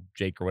and Little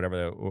Jake or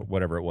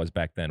whatever it was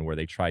back then, where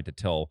they tried to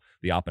tell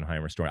the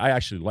Oppenheimer story. I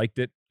actually liked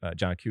it.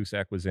 John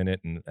Cusack was in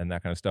it and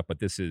that kind of stuff. But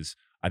this is,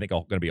 I think,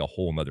 going to be a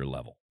whole nother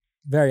level.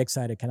 Very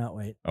excited. Cannot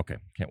wait. Okay.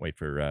 Can't wait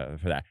for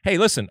that. Hey,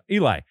 listen,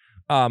 Eli,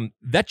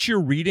 that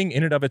you're reading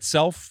in and of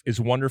itself is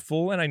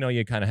wonderful. And I know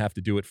you kind of have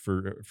to do it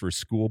for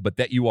school, but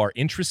that you are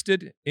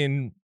interested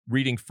in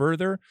reading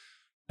further,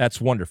 that's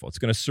wonderful. It's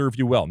going to serve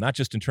you well, not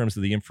just in terms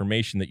of the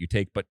information that you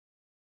take, but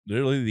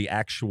literally the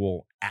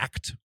actual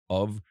act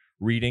of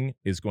reading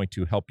is going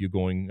to help you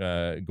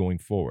going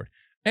forward.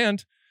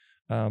 And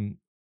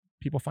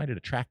people find it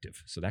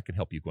attractive, so that can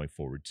help you going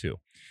forward too.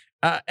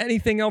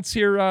 Anything else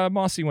here,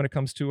 Mossy, when it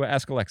comes to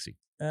Ask Alexi?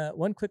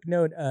 One quick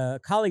note, a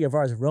colleague of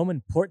ours,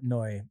 Roman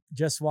Portnoy,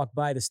 just walked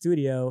by the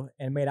studio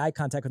and made eye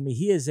contact with me.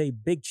 He is a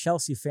big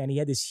Chelsea fan. He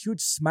had this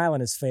huge smile on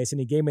his face, and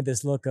he gave me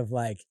this look of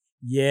like,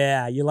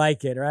 yeah, you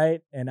like it,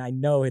 right? And I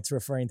know it's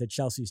referring to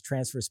Chelsea's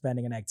transfer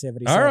spending and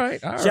activity. All right.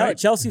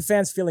 Chelsea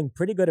fans feeling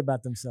pretty good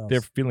about themselves.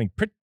 They're feeling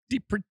pretty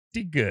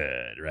pretty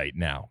good right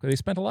now because they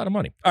spent a lot of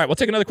money. All right, we'll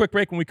take another quick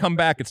break. When we come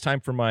back, it's time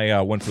for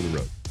my one for the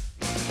road.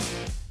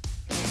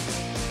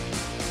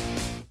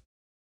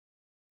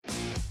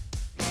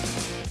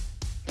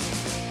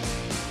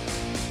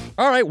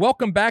 All right,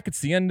 welcome back. It's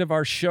the end of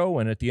our show,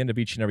 and at the end of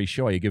each and every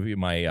show, I give you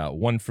my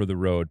one for the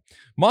road.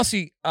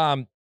 Mossy,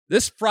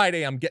 this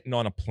Friday, I'm getting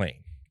on a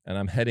plane, and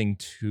I'm heading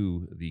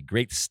to the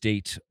great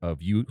state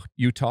of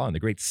Utah and the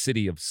great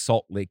city of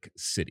Salt Lake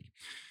City.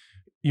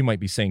 You might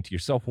be saying to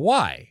yourself,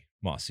 why,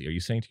 Mossy? Are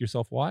you saying to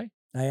yourself, why?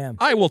 I am.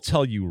 I will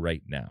tell you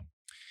right now.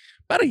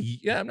 About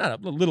a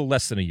little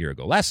less than a year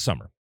ago, last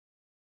summer,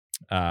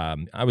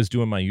 I was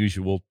doing my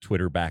usual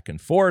Twitter back and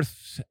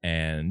forth,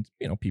 and,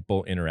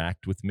 people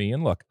interact with me.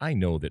 And look, I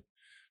know that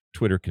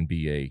Twitter can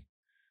be a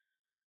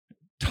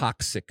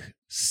toxic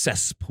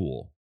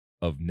cesspool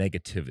of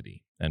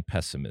negativity and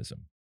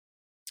pessimism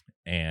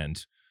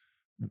and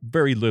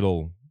very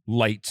little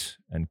light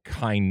and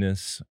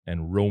kindness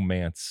and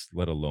romance,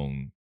 let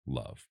alone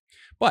love.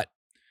 But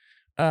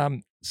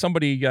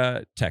somebody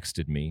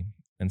texted me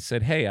and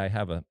said, hey, I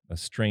have a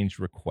strange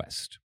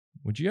request.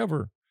 Would you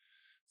ever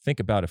think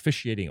about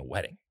officiating a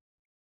wedding?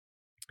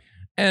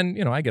 And,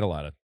 I get a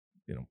lot of,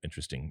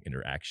 interesting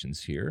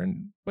interactions here.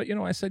 But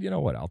I said, you know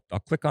what, I'll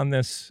click on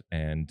this.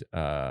 And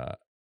I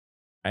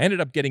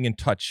ended up getting in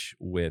touch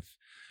with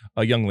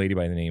a young lady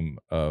by the name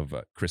of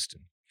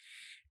Kristen.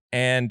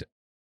 And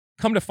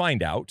come to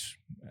find out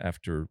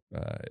after,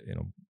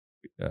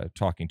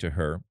 talking to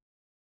her,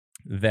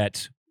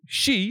 that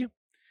she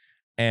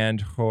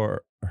and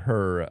her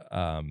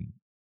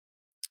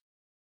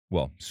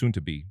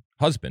soon-to-be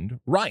husband,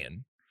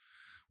 Ryan,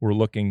 were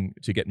looking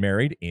to get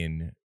married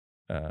in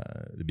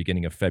the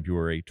beginning of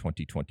February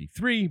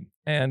 2023.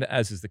 And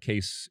as is the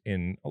case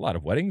in a lot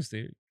of weddings,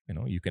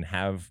 you can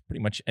have pretty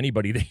much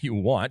anybody that you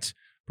want,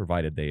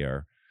 provided they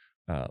are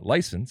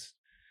licensed,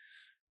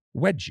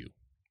 wed you.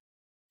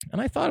 And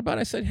I thought about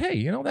it. I said,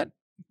 hey, that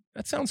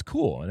sounds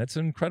cool. And it's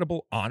an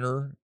incredible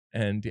honor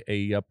and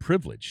a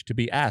privilege to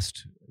be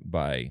asked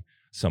by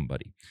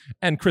somebody.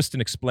 And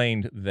Kristen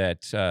explained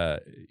that,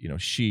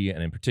 she,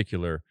 and in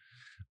particular,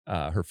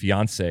 her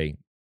fiance,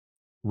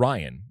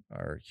 Ryan,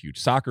 are huge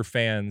soccer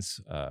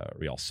fans,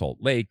 Real Salt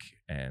Lake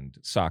and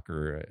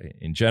soccer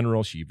in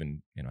general. She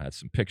even, had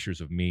some pictures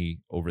of me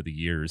over the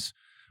years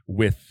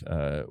with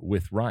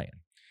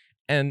Ryan.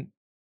 And,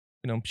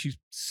 she's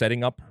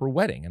setting up her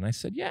wedding. And I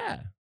said,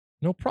 yeah,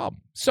 no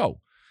problem.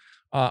 So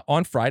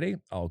on Friday,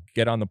 I'll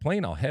get on the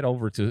plane. I'll head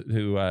over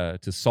to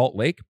Salt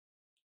Lake.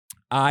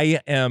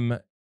 I am,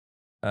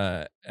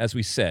 as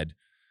we said,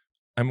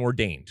 I'm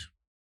ordained.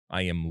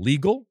 I am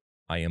legal.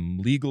 I am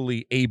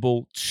legally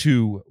able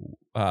to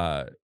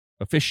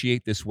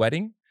officiate this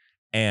wedding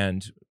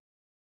and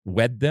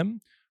wed them.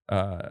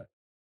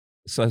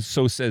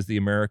 So says the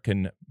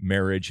American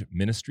Marriage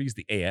Ministries,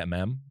 the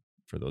AMM,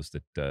 for those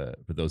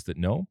that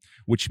know,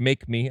 which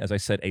make me, as I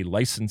said, a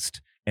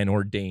licensed and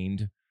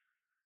ordained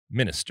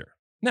minister.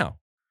 Now,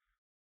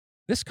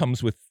 this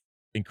comes with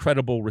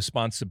incredible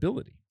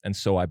responsibility. And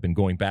so I've been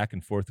going back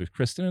and forth with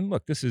Kristen. And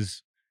look, this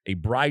is a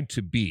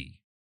bride-to-be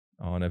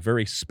on a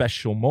very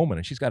special moment.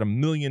 And she's got a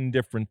million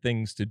different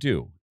things to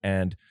do.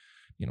 And,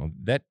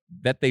 that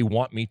they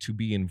want me to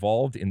be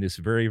involved in this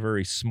very,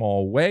 very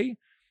small way,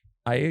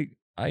 I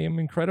am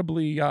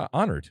incredibly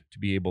honored to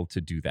be able to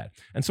do that.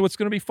 And so it's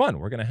going to be fun.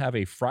 We're going to have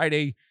a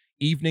Friday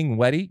evening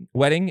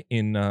wedding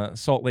in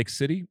Salt Lake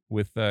City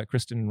with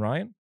Kristen and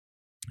Ryan.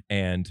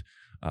 And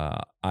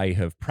I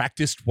have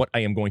practiced what I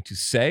am going to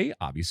say.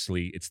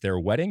 Obviously, it's their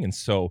wedding. And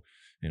so,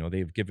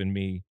 they've given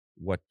me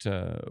what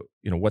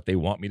they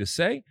want me to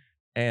say.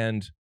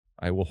 And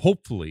I will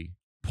hopefully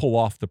pull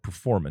off the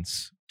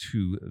performance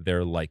to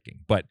their liking.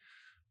 But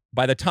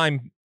by the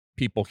time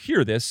people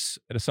hear this,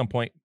 at some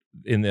point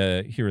in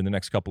the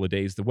next couple of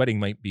days, the wedding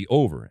might be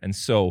over. And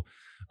so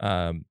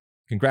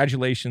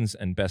congratulations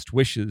and best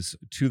wishes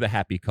to the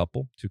happy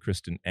couple, to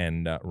Kristen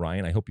and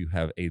Ryan. I hope you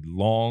have a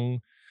long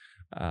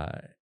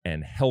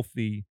and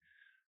healthy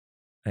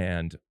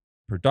and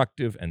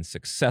productive and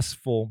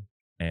successful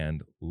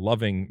and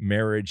loving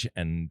marriage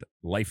and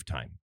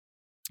lifetime.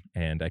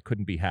 And I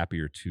couldn't be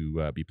happier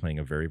to be playing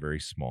a very, very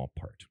small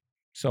part.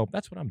 So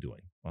that's what I'm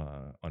doing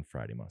on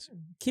Friday, Mossy.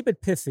 Keep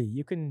it pithy.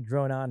 You can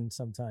drone on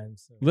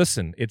sometimes. So.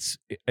 Listen, it's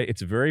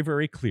very,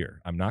 very clear.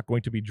 I'm not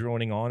going to be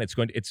droning on.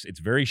 It's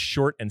very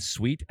short and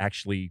sweet,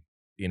 actually,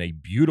 in a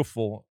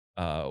beautiful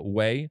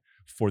way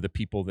for the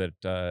people that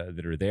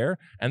are there.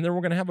 And then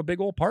we're going to have a big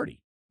old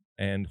party.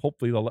 And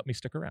hopefully they'll let me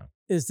stick around.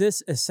 Is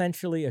this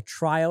essentially a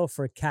trial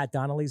for Kat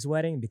Donnelly's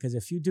wedding? Because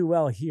if you do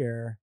well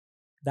here,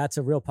 that's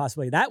a real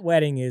possibility. That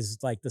wedding is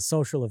like the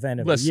social event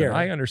of the year. Listen,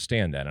 I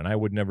understand that, and I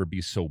would never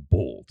be so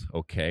bold.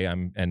 Okay,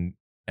 and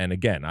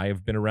again, I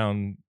have been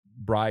around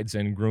brides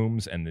and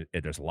grooms, and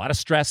there's a lot of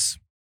stress,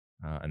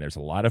 and there's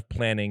a lot of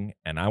planning,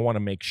 and I want to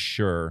make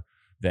sure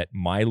that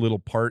my little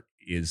part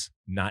is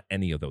not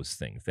any of those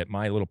things. That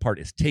my little part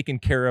is taken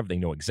care of. They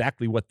know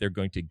exactly what they're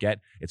going to get.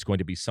 It's going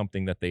to be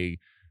something that they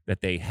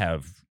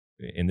have,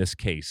 in this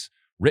case,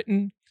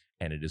 written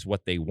and it is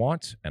what they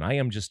want. And I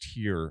am just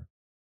here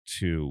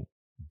to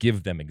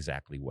give them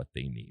exactly what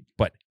they need.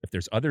 But if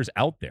there's others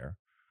out there,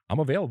 I'm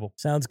available.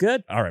 Sounds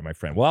good. All right, my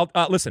friend. Well,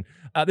 listen,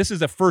 this is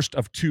the first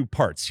of 2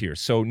 parts here.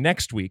 So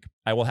next week,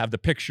 I will have the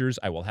pictures.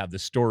 I will have the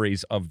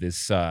stories of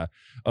this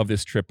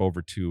trip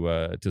over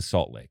to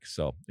Salt Lake.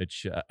 So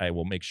I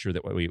will make sure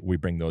that we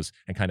bring those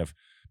and kind of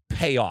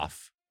pay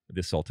off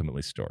this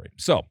ultimately story.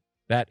 So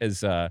that is,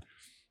 that's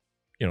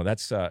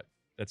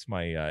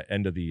my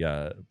end of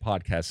the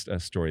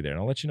podcast story there. And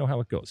I'll let you know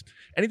how it goes.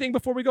 Anything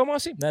before we go,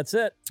 Mossy? That's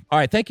it. All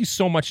right. Thank you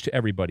so much to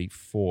everybody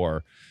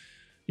for,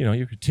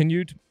 your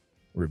continued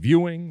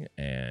reviewing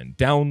and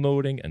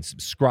downloading and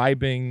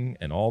subscribing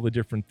and all the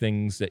different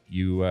things that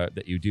you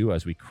do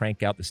as we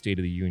crank out the State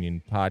of the Union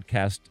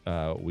podcast.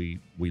 We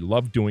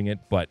love doing it,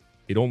 but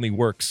it only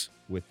works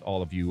with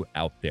all of you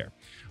out there.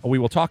 We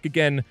will talk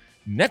again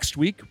next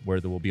week, where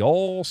there will be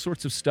all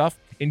sorts of stuff.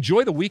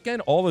 Enjoy the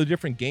weekend, all the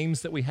different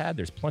games that we had.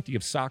 There's plenty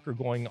of soccer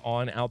going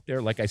on out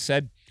there. Like I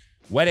said,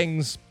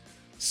 weddings,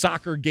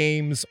 soccer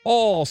games,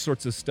 all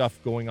sorts of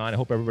stuff going on. I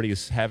hope everybody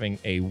is having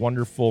a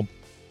wonderful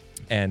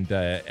and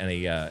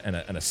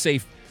a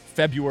safe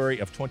February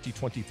of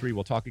 2023.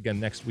 We'll talk again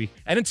next week.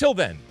 And until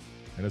then,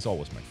 and as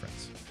always, my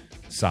friends,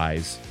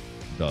 size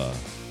the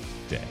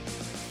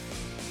day.